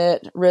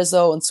 Kermit,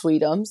 Rizzo, and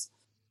Sweetums.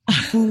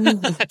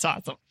 That's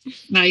awesome.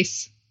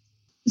 Nice.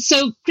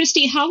 So,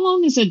 Kristy, how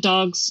long is a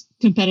dog's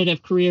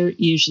competitive career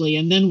usually?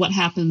 And then what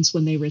happens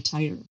when they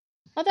retire?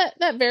 Well,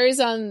 that varies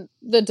on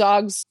the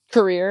dog's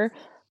career.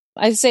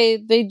 I say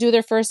they do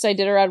their first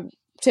Iditarod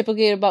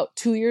typically at about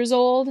 2 years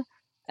old.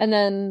 And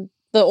then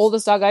the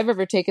oldest dog I've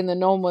ever taken, the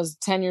Gnome, was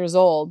 10 years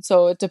old.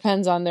 So it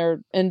depends on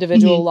their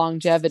individual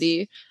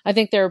longevity. I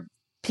think their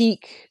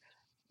peak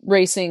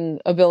racing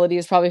ability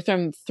is probably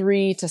from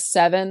 3 to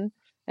 7,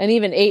 and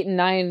even 8 and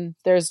 9.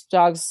 There's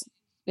dogs,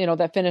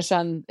 that finish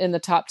in the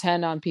top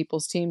 10 on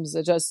people's teams.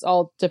 It just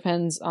all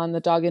depends on the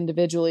dog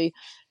individually.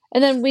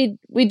 And then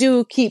we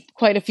do keep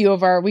quite a few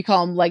of we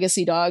call them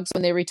legacy dogs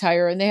when they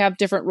retire, and they have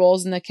different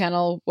roles in the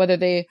kennel, whether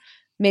they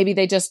maybe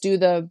they just do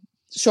the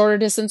shorter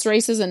distance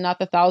races and not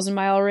the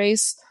 1,000-mile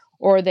race,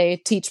 or they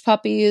teach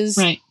puppies.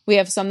 Right. We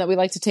have some that we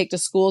like to take to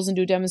schools and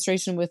do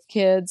demonstration with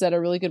kids that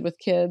are really good with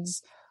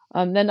kids.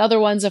 Then other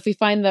ones, if we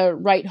find the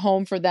right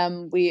home for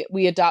them,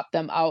 we adopt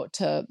them out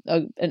to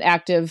an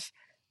active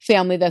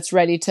family that's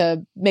ready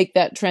to make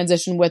that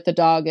transition with the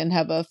dog and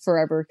have a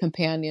forever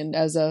companion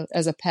as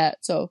a pet.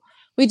 So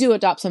we do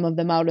adopt some of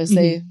them out as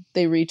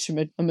they reach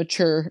a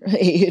mature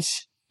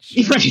age.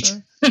 Right.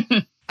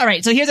 All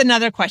right. So here's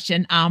another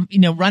question.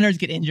 Runners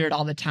get injured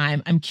all the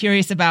time. I'm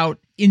curious about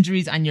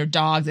injuries on your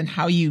dogs and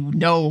how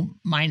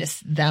minus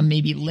them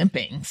maybe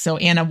limping. So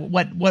Anna,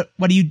 what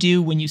do you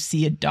do when you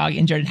see a dog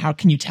injured, and how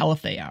can you tell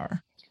if they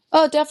are?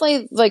 Oh,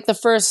 definitely. Like the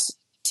first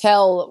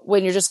tell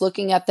when you're just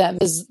looking at them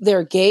is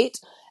their gait.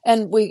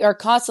 And we are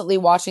constantly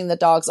watching the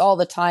dogs all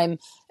the time,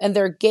 and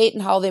their gait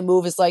and how they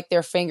move is like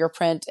their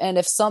fingerprint. And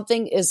if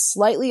something is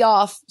slightly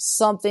off,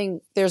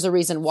 there's a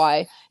reason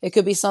why. It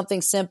could be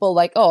something simple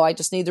like, oh, I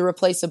just need to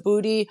replace a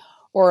booty,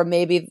 or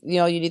maybe,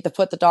 you need to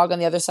put the dog on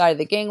the other side of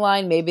the gang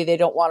line. Maybe they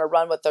don't want to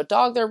run with the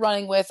dog they're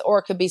running with, or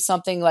it could be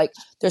something like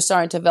they're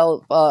starting to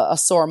develop a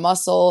sore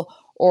muscle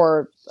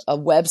or a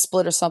web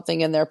split or something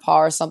in their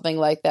paw or something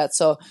like that.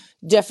 So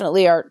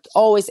definitely are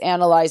always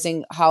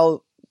analyzing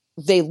how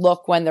they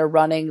look when they're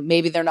running.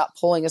 Maybe they're not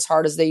pulling as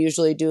hard as they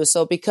usually do.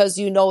 So because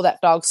you know that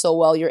dog so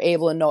well, you're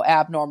able to know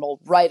abnormal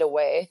right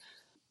away.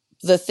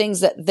 The things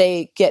that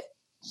they get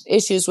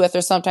issues with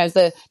are sometimes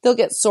they'll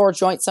get sore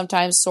joints,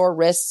 sometimes sore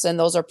wrists, and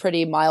those are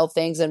pretty mild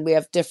things. And we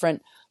have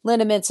different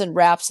liniments and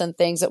wraps and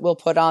things that we'll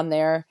put on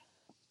there.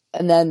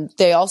 And then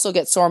they also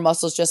get sore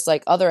muscles just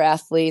like other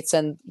athletes,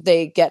 and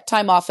they get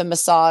time off and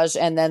massage.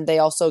 And then they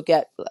also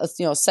get,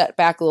 set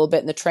back a little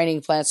bit in the training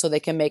plan so they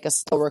can make a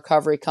slow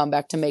recovery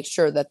comeback to make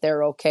sure that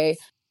they're okay.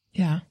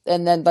 Yeah.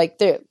 And then like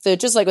they're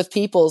just like with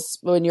people's,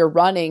 when you're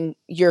running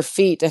your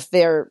feet, if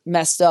they're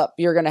messed up,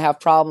 you're going to have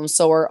problems.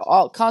 So we're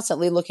all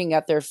constantly looking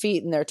at their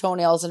feet and their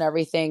toenails and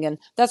everything. And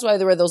that's why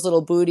there were those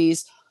little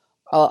booties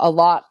a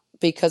lot,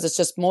 because it's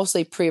just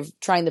mostly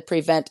trying to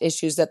prevent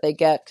issues that they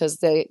get, because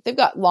they've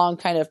got long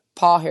kind of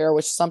paw hair,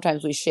 which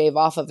sometimes we shave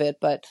off of it,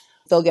 but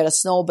they'll get a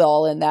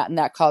snowball in that, and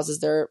that causes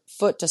their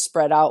foot to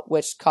spread out,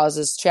 which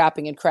causes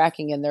chapping and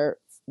cracking in their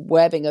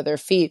webbing of their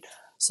feet.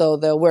 So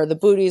they'll wear the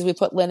booties. We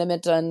put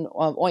liniment and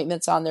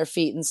ointments on their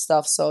feet and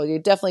stuff. So you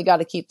definitely got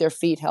to keep their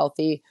feet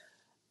healthy.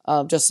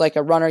 Just like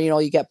a runner,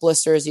 you get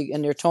blisters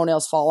and your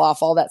toenails fall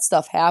off. All that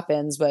stuff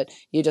happens, but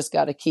you just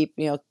got to keep,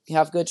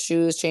 have good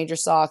shoes, change your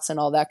socks and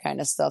all that kind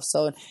of stuff.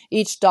 So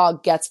each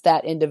dog gets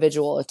that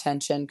individual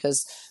attention,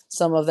 because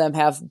some of them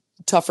have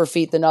tougher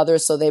feet than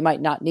others, so they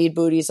might not need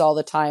booties all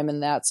the time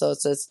and that. So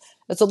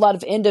it's a lot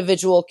of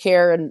individual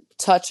care and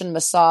touch and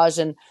massage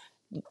and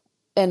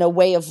a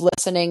way of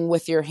listening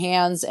with your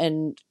hands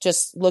and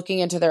just looking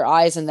into their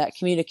eyes and that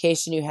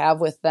communication you have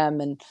with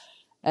them and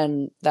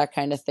that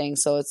kind of thing.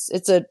 So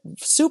it's a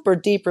super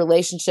deep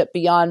relationship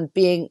beyond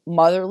being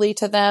motherly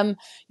to them.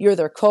 You're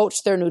their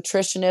coach, their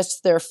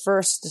nutritionist, their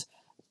first,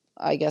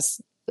 I guess,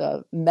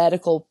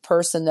 medical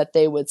person that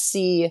they would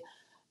see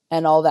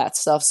and all that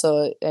stuff.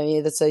 So, I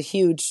mean, it's a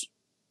huge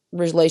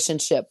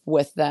relationship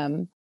with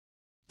them.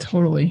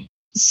 Totally.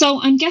 So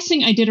I'm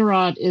guessing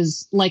Iditarod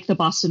is like the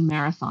Boston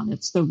Marathon.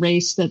 It's the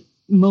race that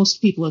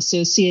most people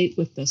associate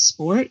with the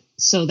sport.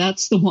 So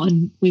that's the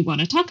one we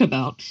want to talk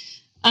about.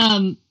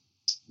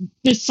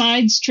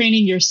 Besides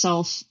training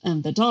yourself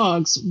and the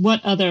dogs,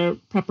 what other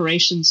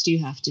preparations do you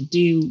have to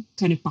do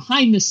kind of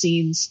behind the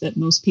scenes that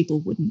most people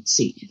wouldn't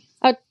see?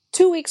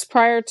 2 weeks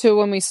prior to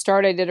when we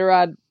start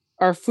Iditarod,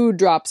 our food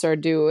drops are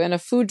due. And a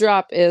food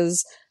drop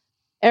is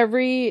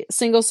every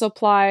single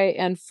supply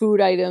and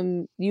food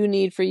item you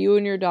need for you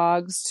and your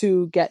dogs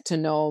to get to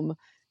Nome.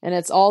 And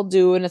it's all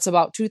due, and it's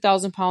about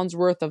 2,000 pounds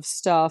worth of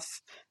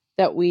stuff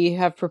that we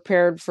have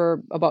prepared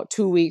for about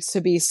 2 weeks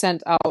to be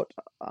sent out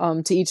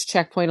to each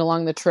checkpoint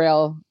along the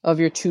trail of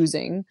your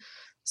choosing.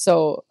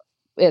 So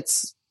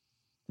it's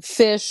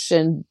fish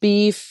and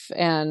beef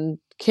and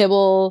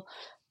kibble,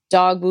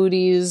 dog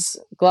booties,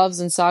 gloves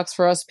and socks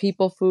for us,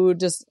 people food,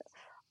 just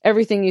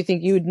everything you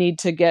think you would need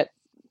to get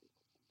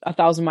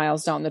 1,000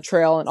 miles down the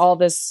trail. And all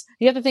this,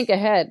 you have to think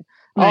ahead.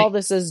 Right. All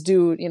this is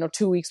due,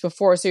 2 weeks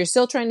before. So you're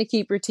still trying to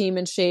keep your team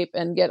in shape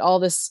and get all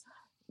this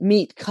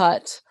meat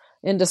cut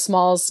into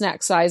small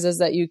snack sizes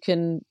that you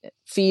can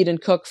feed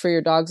and cook for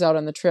your dogs out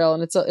on the trail.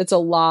 And it's a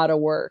lot of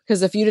work,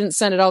 because if you didn't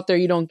send it out there,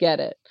 you don't get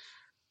it.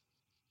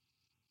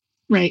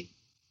 Right.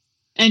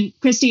 And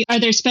Kristy, are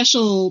there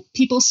special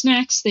people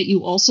snacks that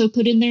you also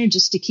put in there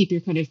just to keep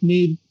your kind of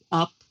mood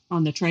up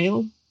on the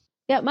trail?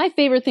 Yeah, my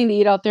favorite thing to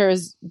eat out there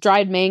is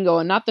dried mango,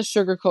 and not the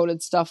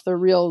sugar-coated stuff, the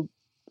real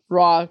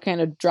raw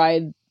kind of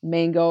dried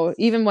mango.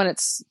 Even when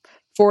it's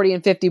 40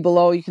 and 50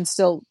 below, you can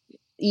still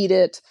eat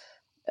it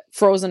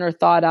frozen or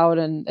thawed out,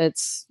 and it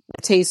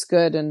tastes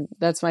good. And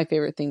that's my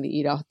favorite thing to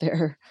eat out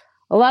there.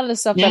 A lot of the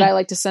stuff that I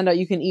like to send out,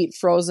 you can eat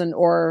frozen,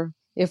 or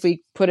if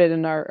we put it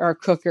in our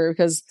cooker,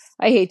 because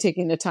I hate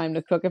taking the time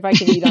to cook. If I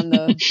can eat on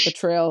the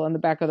trail on the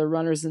back of the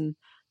runners and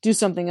do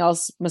something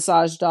else,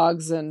 massage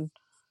dogs and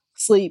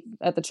sleep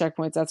at the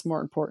checkpoints. That's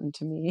more important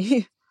to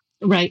me.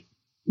 Right.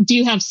 Do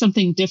you have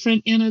something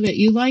different, Anna, that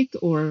you like,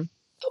 or?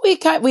 We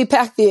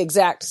pack the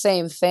exact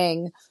same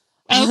thing.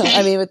 Okay.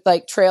 I mean, with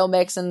like trail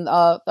mix, and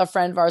a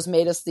friend of ours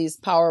made us these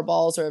power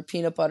balls or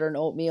peanut butter and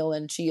oatmeal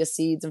and chia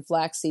seeds and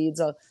flax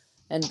seeds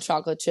and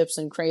chocolate chips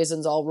and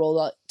craisins all rolled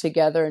up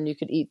together, and you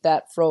could eat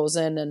that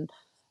frozen. And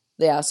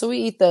yeah, so we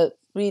eat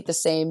the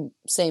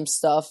same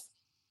stuff.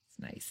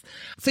 Nice.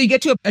 So you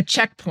get to a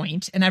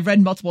checkpoint, and I've read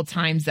multiple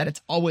times that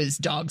it's always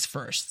dogs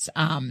first.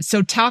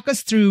 So talk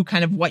us through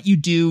kind of what you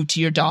do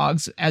to your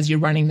dogs as you're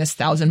running this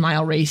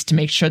 1,000-mile race to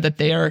make sure that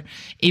they are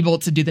able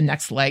to do the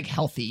next leg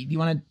healthy. Do you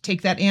want to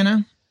take that,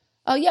 Anna?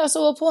 Yeah,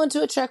 so we'll pull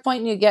into a checkpoint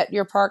and you get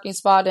your parking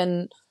spot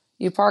and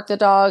you park the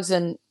dogs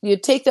and you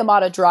take them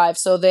out of drive.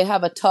 So they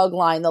have a tug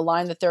line, the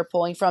line that they're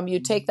pulling from. You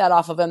take that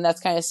off of them.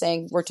 That's kind of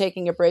saying we're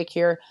taking a break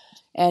here,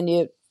 and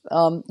you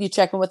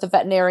check in with the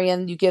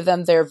veterinarian, you give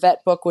them their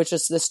vet book, which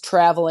is this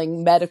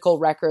traveling medical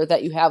record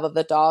that you have of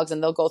the dogs,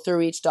 and they'll go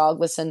through each dog,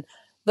 listen.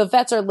 The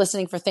vets are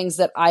listening for things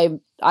that I'm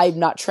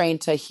not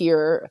trained to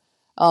hear.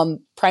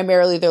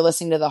 Primarily, they're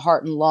listening to the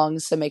heart and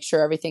lungs to make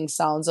sure everything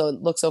sounds or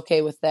looks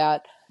okay with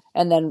that.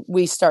 And then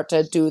we start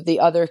to do the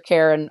other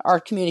care and are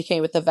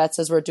communicating with the vets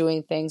as we're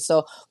doing things.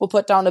 So we'll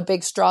put down a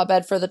big straw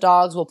bed for the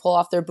dogs. We'll pull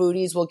off their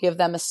booties. We'll give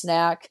them a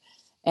snack,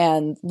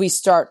 and we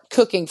start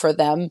cooking for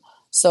them.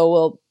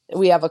 So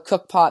we have a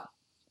cook pot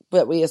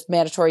that we have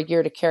mandatory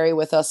gear to carry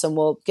with us, and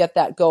we'll get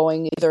that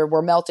going. Either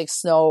we're melting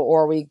snow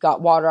or we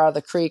got water out of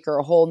the creek or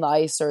a hole in the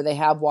ice, or they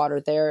have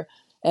water there,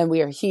 and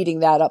we are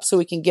heating that up so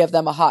we can give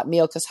them a hot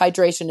meal, because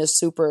hydration is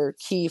super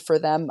key for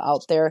them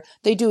out there.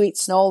 They do eat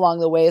snow along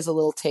the way as a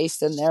little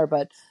taste in there,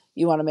 but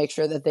you want to make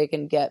sure that they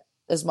can get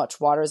as much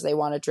water as they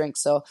want to drink.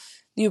 So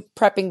you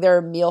prepping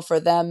their meal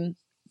for them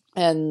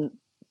and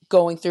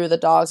going through the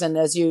dogs. And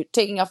as you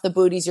taking off the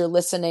booties, you're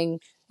listening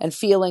and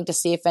feeling to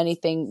see if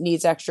anything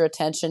needs extra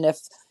attention. If,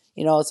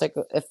 it's like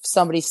if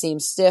somebody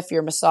seems stiff,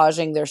 you're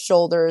massaging their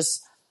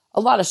shoulders,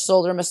 a lot of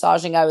shoulder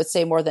massaging, I would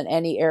say, more than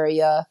any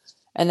area.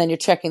 And then you're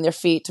checking their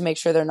feet to make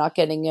sure they're not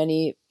getting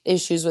any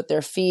issues with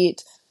their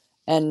feet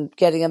and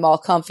getting them all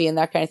comfy and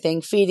that kind of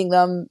thing, feeding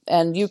them.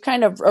 And you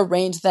kind of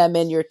arrange them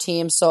in your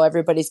team so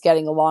everybody's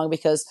getting along,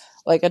 because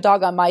like a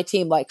dog on my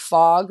team, like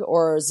Fog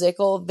or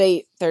Zickle,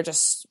 they're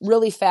just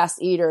really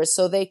fast eaters.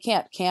 So they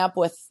can't camp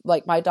with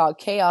like my dog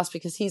Chaos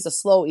because he's a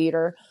slow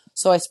eater.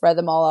 So I spread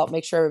them all out,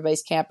 make sure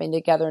everybody's camping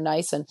together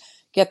nice and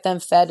get them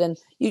fed. And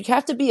you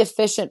have to be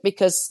efficient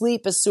because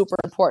sleep is super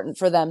important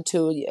for them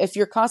too. If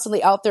you're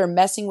constantly out there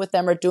messing with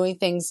them or doing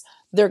things,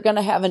 they're going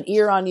to have an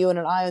ear on you and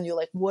an eye on you.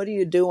 Like, what are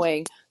you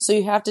doing? So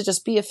you have to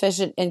just be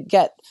efficient and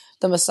get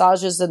the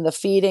massages and the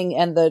feeding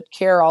and the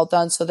care all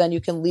done. So then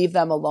you can leave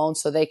them alone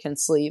so they can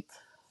sleep.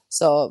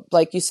 So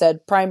like you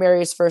said,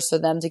 primary is first for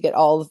them to get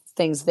all the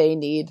things they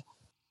need.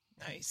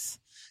 Nice.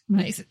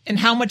 Nice. And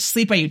how much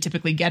sleep are you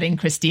typically getting,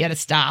 Kristy, at a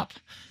stop?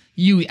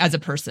 You as a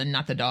person,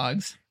 not the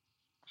dogs.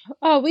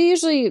 We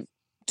usually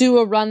do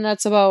a run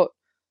that's about,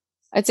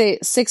 I'd say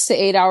 6 to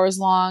 8 hours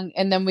long.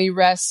 And then we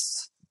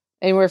rest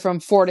anywhere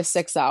from 4 to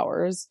 6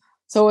 hours.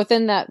 So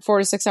within that 4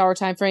 to 6 hour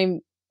time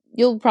frame,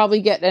 you'll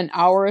probably get an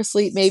hour of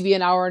sleep, maybe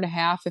an hour and a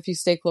half if you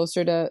stay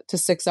closer to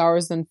 6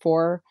 hours than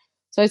 4.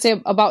 So I'd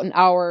say about an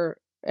hour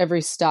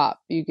every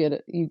stop, you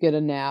get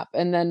a nap.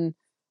 And then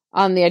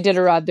on the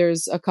Iditarod,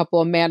 there's a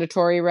couple of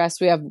mandatory rests.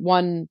 We have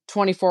one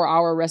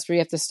 24-hour rest where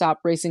you have to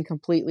stop racing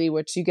completely,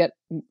 which you get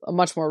a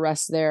much more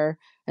rest there.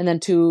 And then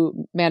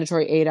 2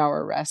 mandatory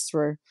 8-hour rests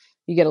where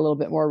you get a little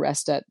bit more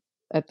rest at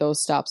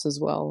those stops as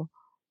well.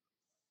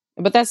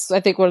 But that's, I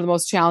think, one of the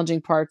most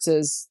challenging parts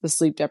is the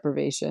sleep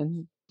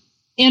deprivation.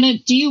 Anna,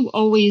 do you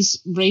always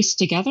race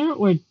together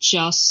or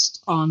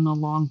just on the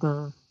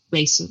longer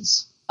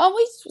races?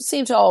 We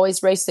seem to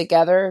always race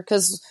together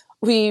because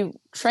we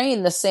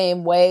train the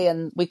same way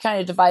and we kind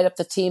of divide up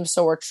the team.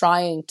 So we're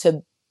trying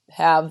to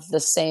have the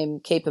same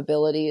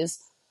capabilities.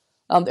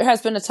 There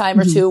has been a time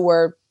or two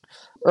where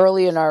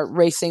early in our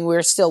racing, we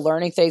were still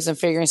learning things and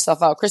figuring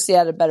stuff out. Kristy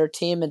had a better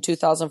team in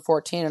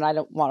 2014 and I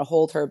don't want to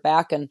hold her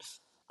back. And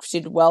she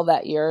did well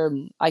that year.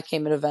 And I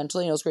came in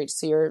eventually. It was great to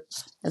see her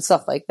and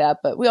stuff like that.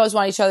 But we always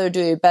want each other to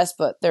do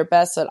their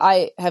best. But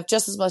I have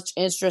just as much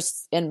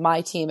interest in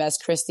my team as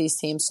Kristy's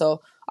team.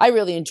 So I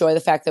really enjoy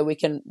the fact that we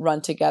can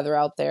run together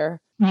out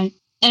there. Right.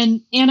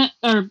 And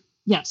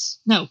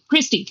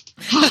Kristy,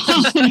 how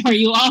often are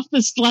you off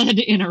the sled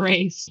in a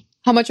race?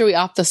 How much are we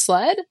off the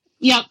sled?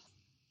 Yep.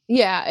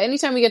 Yeah.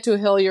 Anytime we get to a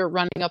hill, you're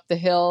running up the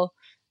hill.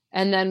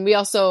 And then we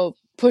also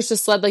push the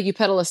sled like you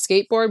pedal a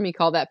skateboard. And we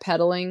call that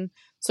pedaling.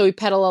 So we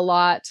pedal a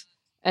lot.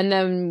 And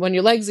then when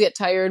your legs get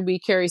tired, we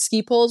carry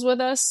ski poles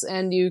with us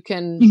and you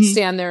can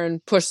stand there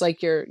and push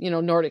like you're,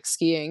 Nordic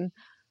skiing.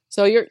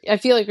 So I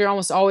feel like you're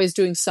almost always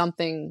doing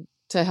something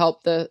to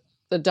help the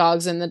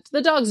dogs, and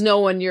the dogs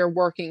know when you're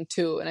working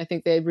too. And I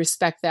think they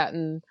respect that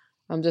and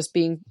just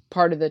being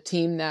part of the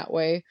team that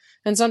way.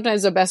 And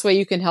sometimes the best way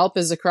you can help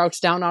is to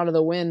crouch down out of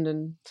the wind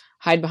and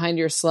hide behind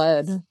your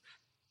sled.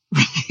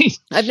 Right.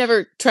 I've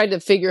never tried to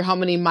figure how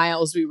many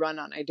miles we run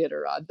on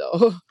Iditarod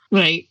though.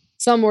 Right.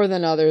 some more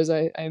than others,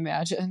 I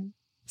imagine.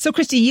 So,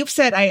 Kristy, you've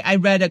said, I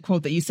read a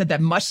quote that you said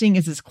that mushing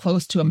is as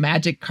close to a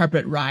magic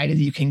carpet ride as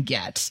you can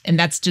get. And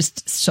that's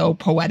just so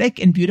poetic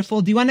and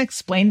beautiful. Do you want to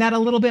explain that a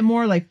little bit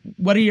more? Like,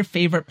 what are your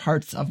favorite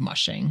parts of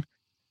mushing?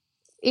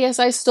 Yes,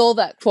 I stole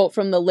that quote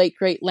from the late,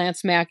 great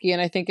Lance Mackey,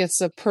 and I think it's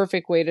a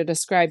perfect way to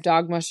describe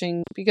dog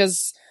mushing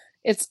because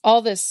it's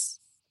all this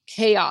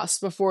chaos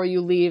before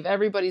you leave.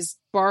 Everybody's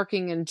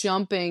barking and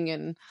jumping,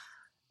 and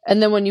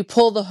then when you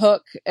pull the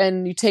hook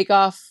and you take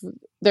off,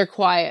 they're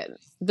quiet.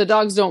 The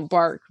dogs don't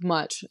bark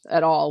much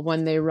at all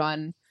when they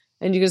run,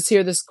 and you just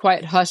hear this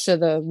quiet hush of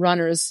the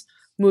runners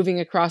moving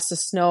across the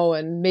snow,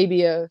 and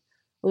maybe a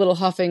little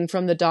huffing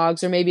from the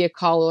dogs, or maybe a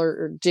call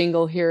or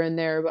jingle here and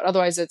there, but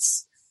otherwise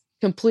it's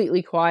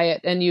completely quiet.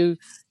 And you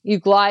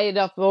glide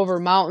up over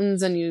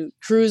mountains and you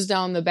cruise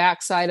down the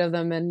backside of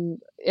them, and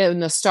in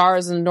the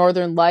stars and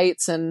northern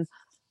lights and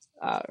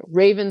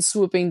ravens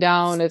swooping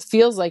down. It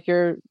feels like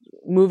you're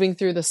moving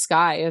through the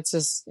sky.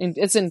 It's an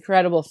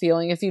incredible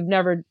feeling. If you've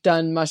never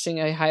done mushing,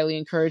 I highly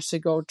encourage to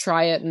go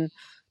try it and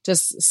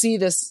just see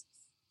this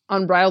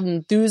unbridled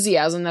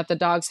enthusiasm that the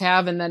dogs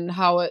have, and then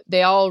how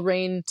they all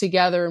reign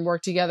together and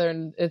work together,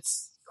 and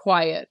it's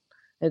quiet.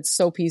 It's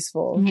so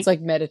peaceful. It's like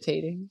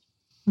meditating.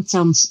 That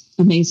sounds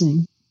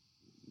amazing.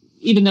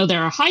 Even though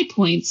there are high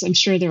points, I'm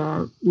sure there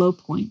are low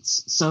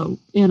points. So,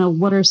 Anna,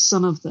 what are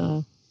some of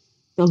the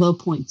low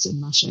points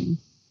in mushing?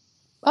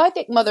 Well, I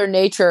think Mother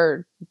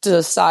Nature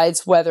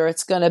decides whether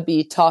it's going to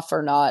be tough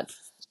or not.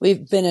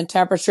 We've been in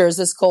temperatures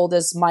as cold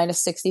as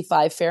minus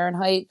 65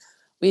 Fahrenheit.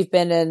 We've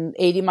been in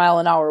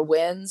 80-mile-an-hour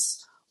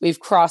winds. We've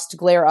crossed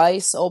glare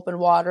ice, open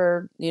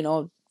water,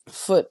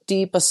 foot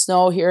deep of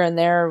snow here and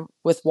there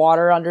with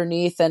water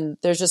underneath. And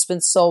there's just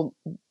been so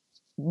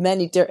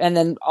many, and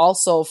then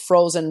also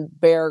frozen,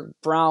 bare,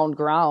 brown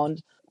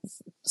ground.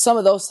 Some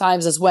of those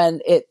times is when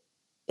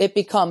it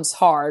becomes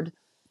hard,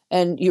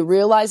 and you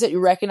realize it, you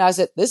recognize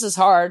it. This is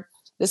hard.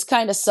 This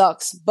kind of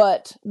sucks,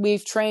 but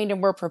we've trained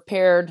and we're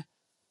prepared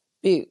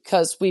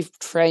because we've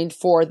trained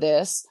for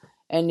this,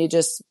 and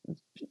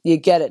you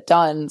get it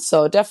done.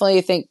 So definitely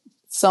I think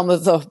some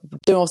of the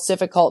most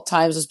difficult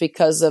times is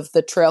because of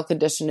the trail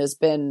condition has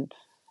been,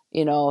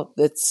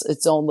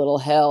 its own little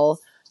hell.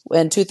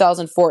 In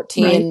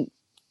 2014, right.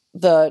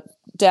 The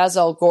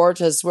Dazzle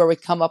Gorge is where we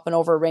come up and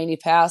over Rainy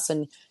Pass,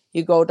 and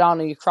you go down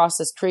and you cross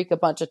this creek a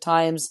bunch of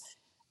times.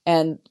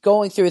 And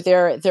going through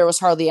there was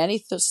hardly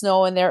any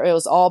snow in there. It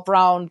was all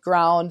brown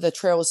ground. The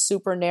trail was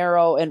super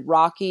narrow and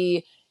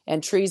rocky,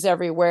 and trees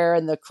everywhere,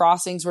 and the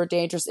crossings were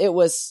dangerous. It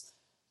was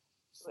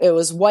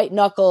white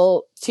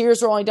knuckle,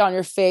 tears rolling down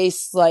your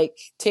face, like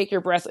take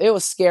your breath. It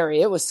was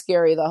scary. It was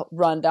scary, the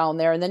run down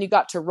there. And then you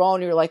got to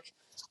Roan, you're like,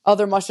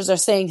 other mushers are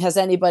saying, has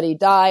anybody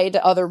died?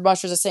 Other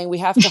mushers are saying, we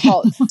have to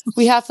halt.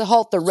 We have to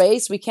halt the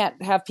race. We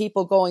can't have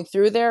people going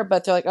through there.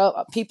 But they're like,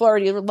 oh, people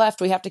already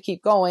left. We have to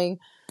keep going.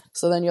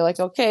 So then you're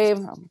like, okay,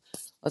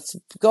 let's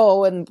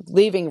go. And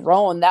leaving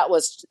Roan, that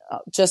was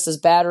just as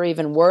bad or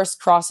even worse,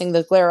 crossing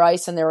the glare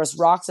ice, and there was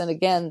rocks, and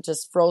again,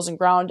 just frozen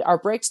ground. Our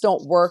brakes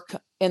don't work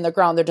in the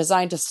ground. They're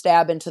designed to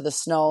stab into the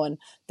snow, and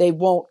they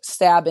won't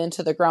stab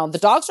into the ground. The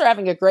dogs are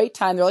having a great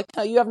time. They're like,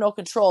 no, you have no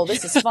control.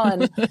 This is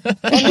fun. And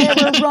they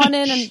were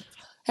running and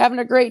having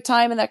a great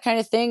time and that kind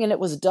of thing. And it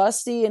was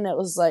dusty, and it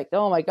was like,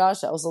 oh my gosh,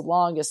 that was the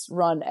longest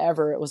run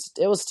ever. It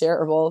was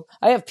terrible.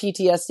 I have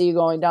PTSD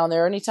going down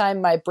there.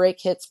 Anytime my brake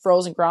hits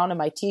frozen ground and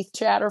my teeth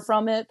chatter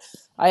from it,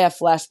 I have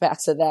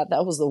flashbacks of that.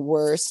 That was the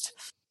worst.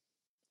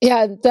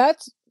 Yeah,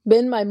 that's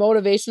been my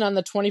motivation on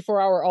the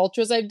 24-hour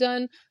ultras I've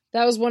done.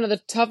 That was one of the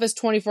toughest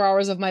 24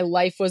 hours of my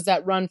life, was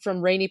that run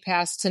from Rainy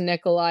Pass to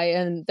Nikolai.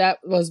 And that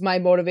was my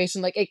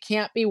motivation. Like, it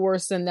can't be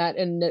worse than that.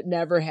 And it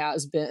never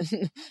has been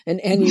in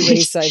any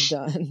race I've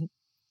done.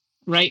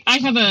 Right. I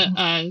have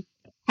a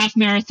half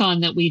marathon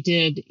that we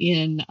did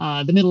in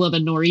the middle of a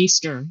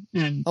nor'easter.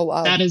 And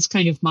that is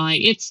kind of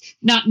it's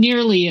not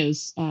nearly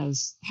as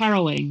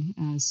harrowing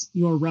as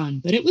your run,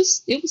 but it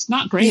was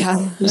not great.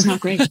 Yeah. It was not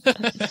great.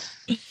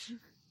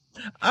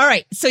 All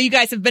right. So you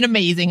guys have been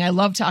amazing. I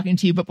love talking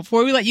to you. But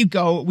before we let you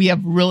go, we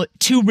have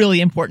two really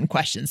important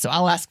questions. So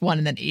I'll ask one,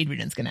 and then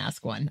Adrian's going to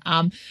ask one.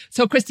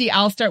 So Kristy,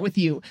 I'll start with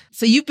you.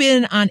 So you've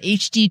been on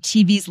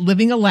HGTV's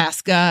Living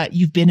Alaska.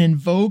 You've been in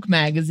Vogue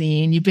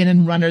magazine. You've been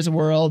in Runner's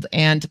World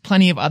and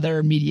plenty of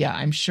other media,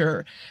 I'm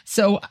sure.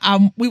 So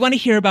we want to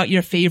hear about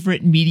your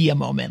favorite media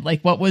moment.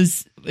 Like,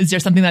 is there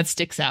something that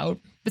sticks out?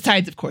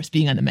 Besides, of course,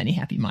 being on the Many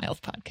Happy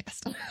Miles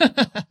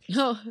podcast.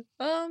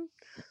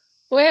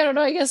 Well, I don't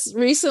know. I guess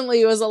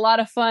recently it was a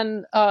lot of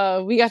fun.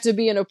 We got to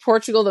be in a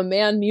Portugal the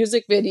Man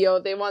music video.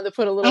 They wanted to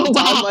put a little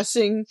dog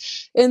mushing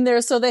in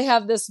there. So they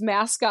have this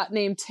mascot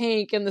named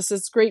Tank, and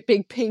this great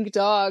big pink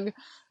dog.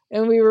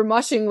 And we were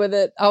mushing with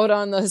it out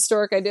on the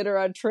historic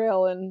Iditarod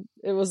Trail, and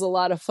it was a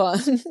lot of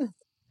fun.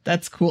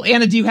 That's cool.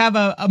 Anna, do you have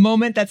a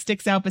moment that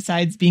sticks out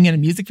besides being in a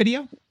music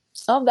video?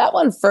 That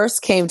one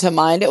first came to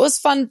mind. It was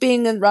fun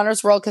being in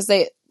Runner's World because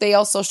they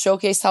also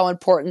showcase how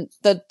important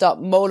the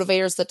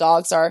motivators the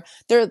dogs are.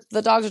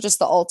 The dogs are just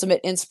the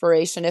ultimate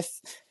inspiration.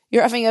 If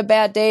you're having a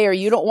bad day or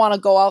you don't want to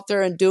go out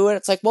there and do it,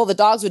 it's like, well, the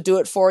dogs would do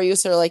it for you.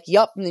 So they're like,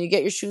 yup. And then you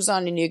get your shoes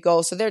on and you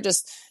go. So they're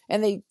just,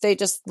 and they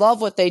just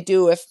love what they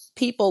do. If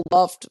people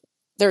loved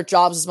their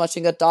jobs as much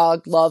as a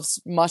dog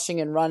loves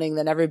mushing and running,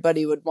 then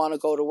everybody would want to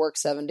go to work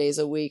 7 days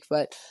a week.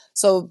 But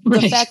so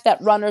the fact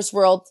that Runner's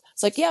World,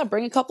 it's like, yeah,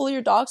 bring a couple of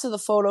your dogs to the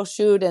photo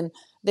shoot, and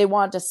they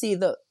want to see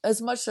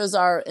as much as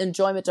our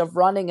enjoyment of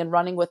running and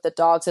running with the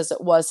dogs as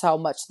it was how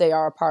much they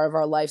are a part of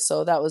our life.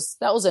 So that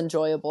was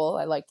enjoyable.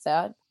 I liked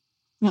that.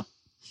 Yep.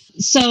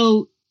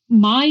 So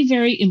my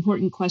very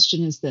important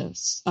question is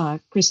this,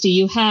 Kristy,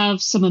 you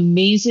have some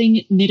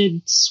amazing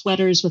knitted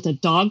sweaters with a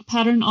dog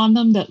pattern on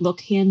them that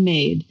look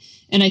handmade.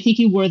 And I think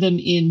you wore them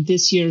in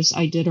this year's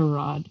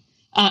Iditarod.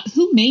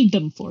 Who made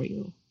them for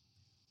you?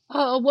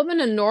 A woman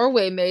in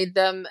Norway made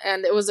them,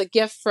 and it was a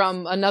gift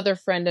from another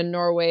friend in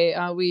Norway.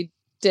 We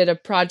did a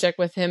project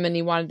with him, and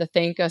he wanted to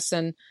thank us,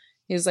 and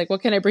he was like,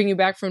 what can I bring you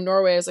back from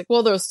Norway? I was like,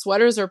 well, those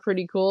sweaters are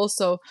pretty cool.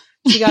 So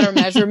she got her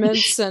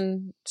measurements,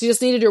 and she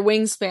just needed her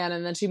wingspan,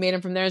 and then she made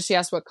them from there, and she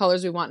asked what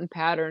colors we want in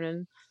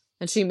pattern,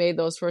 and she made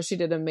those for us. She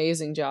did an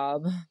amazing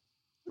job.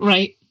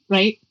 Right.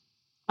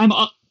 I'm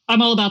all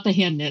about the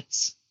hand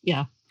knits.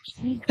 Yeah.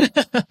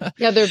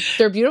 Yeah,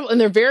 they're beautiful,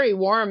 and they're very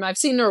warm. I've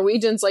seen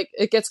Norwegians, like,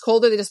 it gets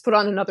colder, they just put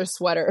on another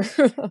sweater.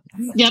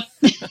 Yep.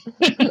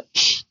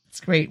 It's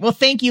great. Well,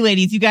 thank you,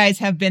 ladies. You guys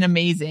have been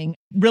amazing.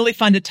 Really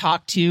fun to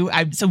talk to.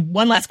 So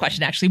one last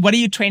question, actually. What are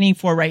you training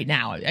for right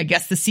now? I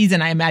guess the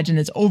season, I imagine,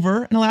 is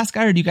over in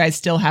Alaska, or do you guys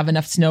still have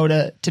enough snow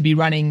to be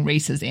running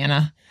races,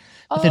 Anna,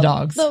 with the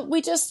dogs? So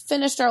we just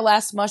finished our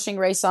last mushing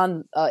race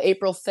on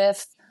April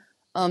 5th.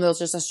 It was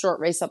just a short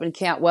race up in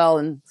Cantwell,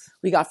 and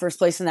we got first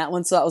place in that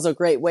one. So that was a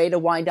great way to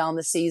wind down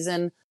the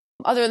season.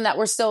 Other than that,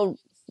 we're still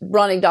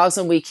running dogs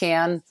when we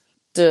can.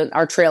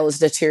 Our trail is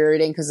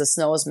deteriorating because the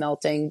snow is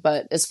melting.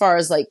 But as far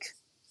as like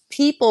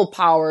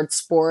people-powered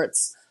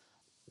sports,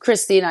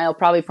 Kristy and I will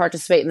probably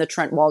participate in the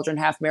Trent Waldron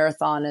Half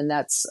Marathon, and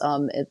that's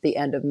at the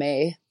end of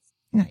May.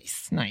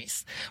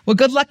 Nice. Well,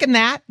 good luck in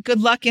that.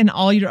 Good luck in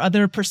all your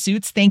other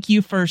pursuits. Thank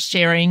you for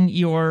sharing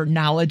your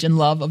knowledge and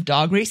love of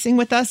dog racing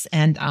with us.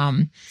 And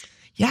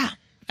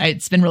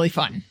it's been really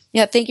fun.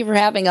 Yeah, thank you for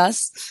having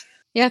us.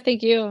 Yeah,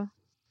 thank you.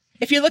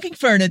 If you're looking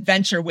for an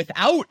adventure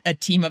without a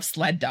team of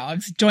sled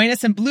dogs, join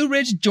us in Blue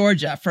Ridge,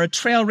 Georgia for a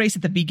trail race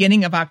at the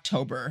beginning of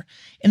October.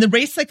 In the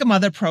Race Like a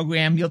Mother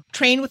program, you'll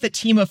train with a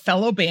team of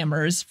fellow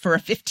BAMers for a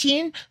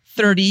 15,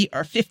 30,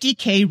 or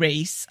 50K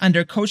race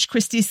under Coach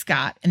Kristy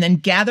Scott, and then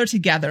gather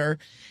together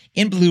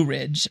in Blue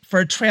Ridge for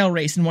a trail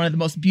race in one of the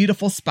most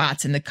beautiful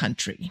spots in the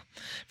country.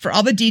 For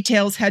all the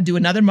details, head to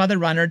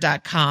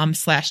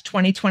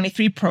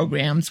anothermotherrunner.com/2023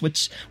 programs,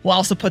 which we'll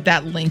also put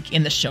that link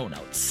in the show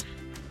notes.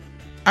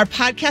 Our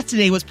podcast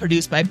today was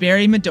produced by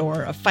Barry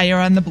Medore of Fire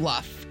on the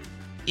Bluff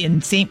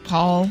in St.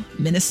 Paul,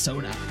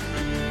 Minnesota.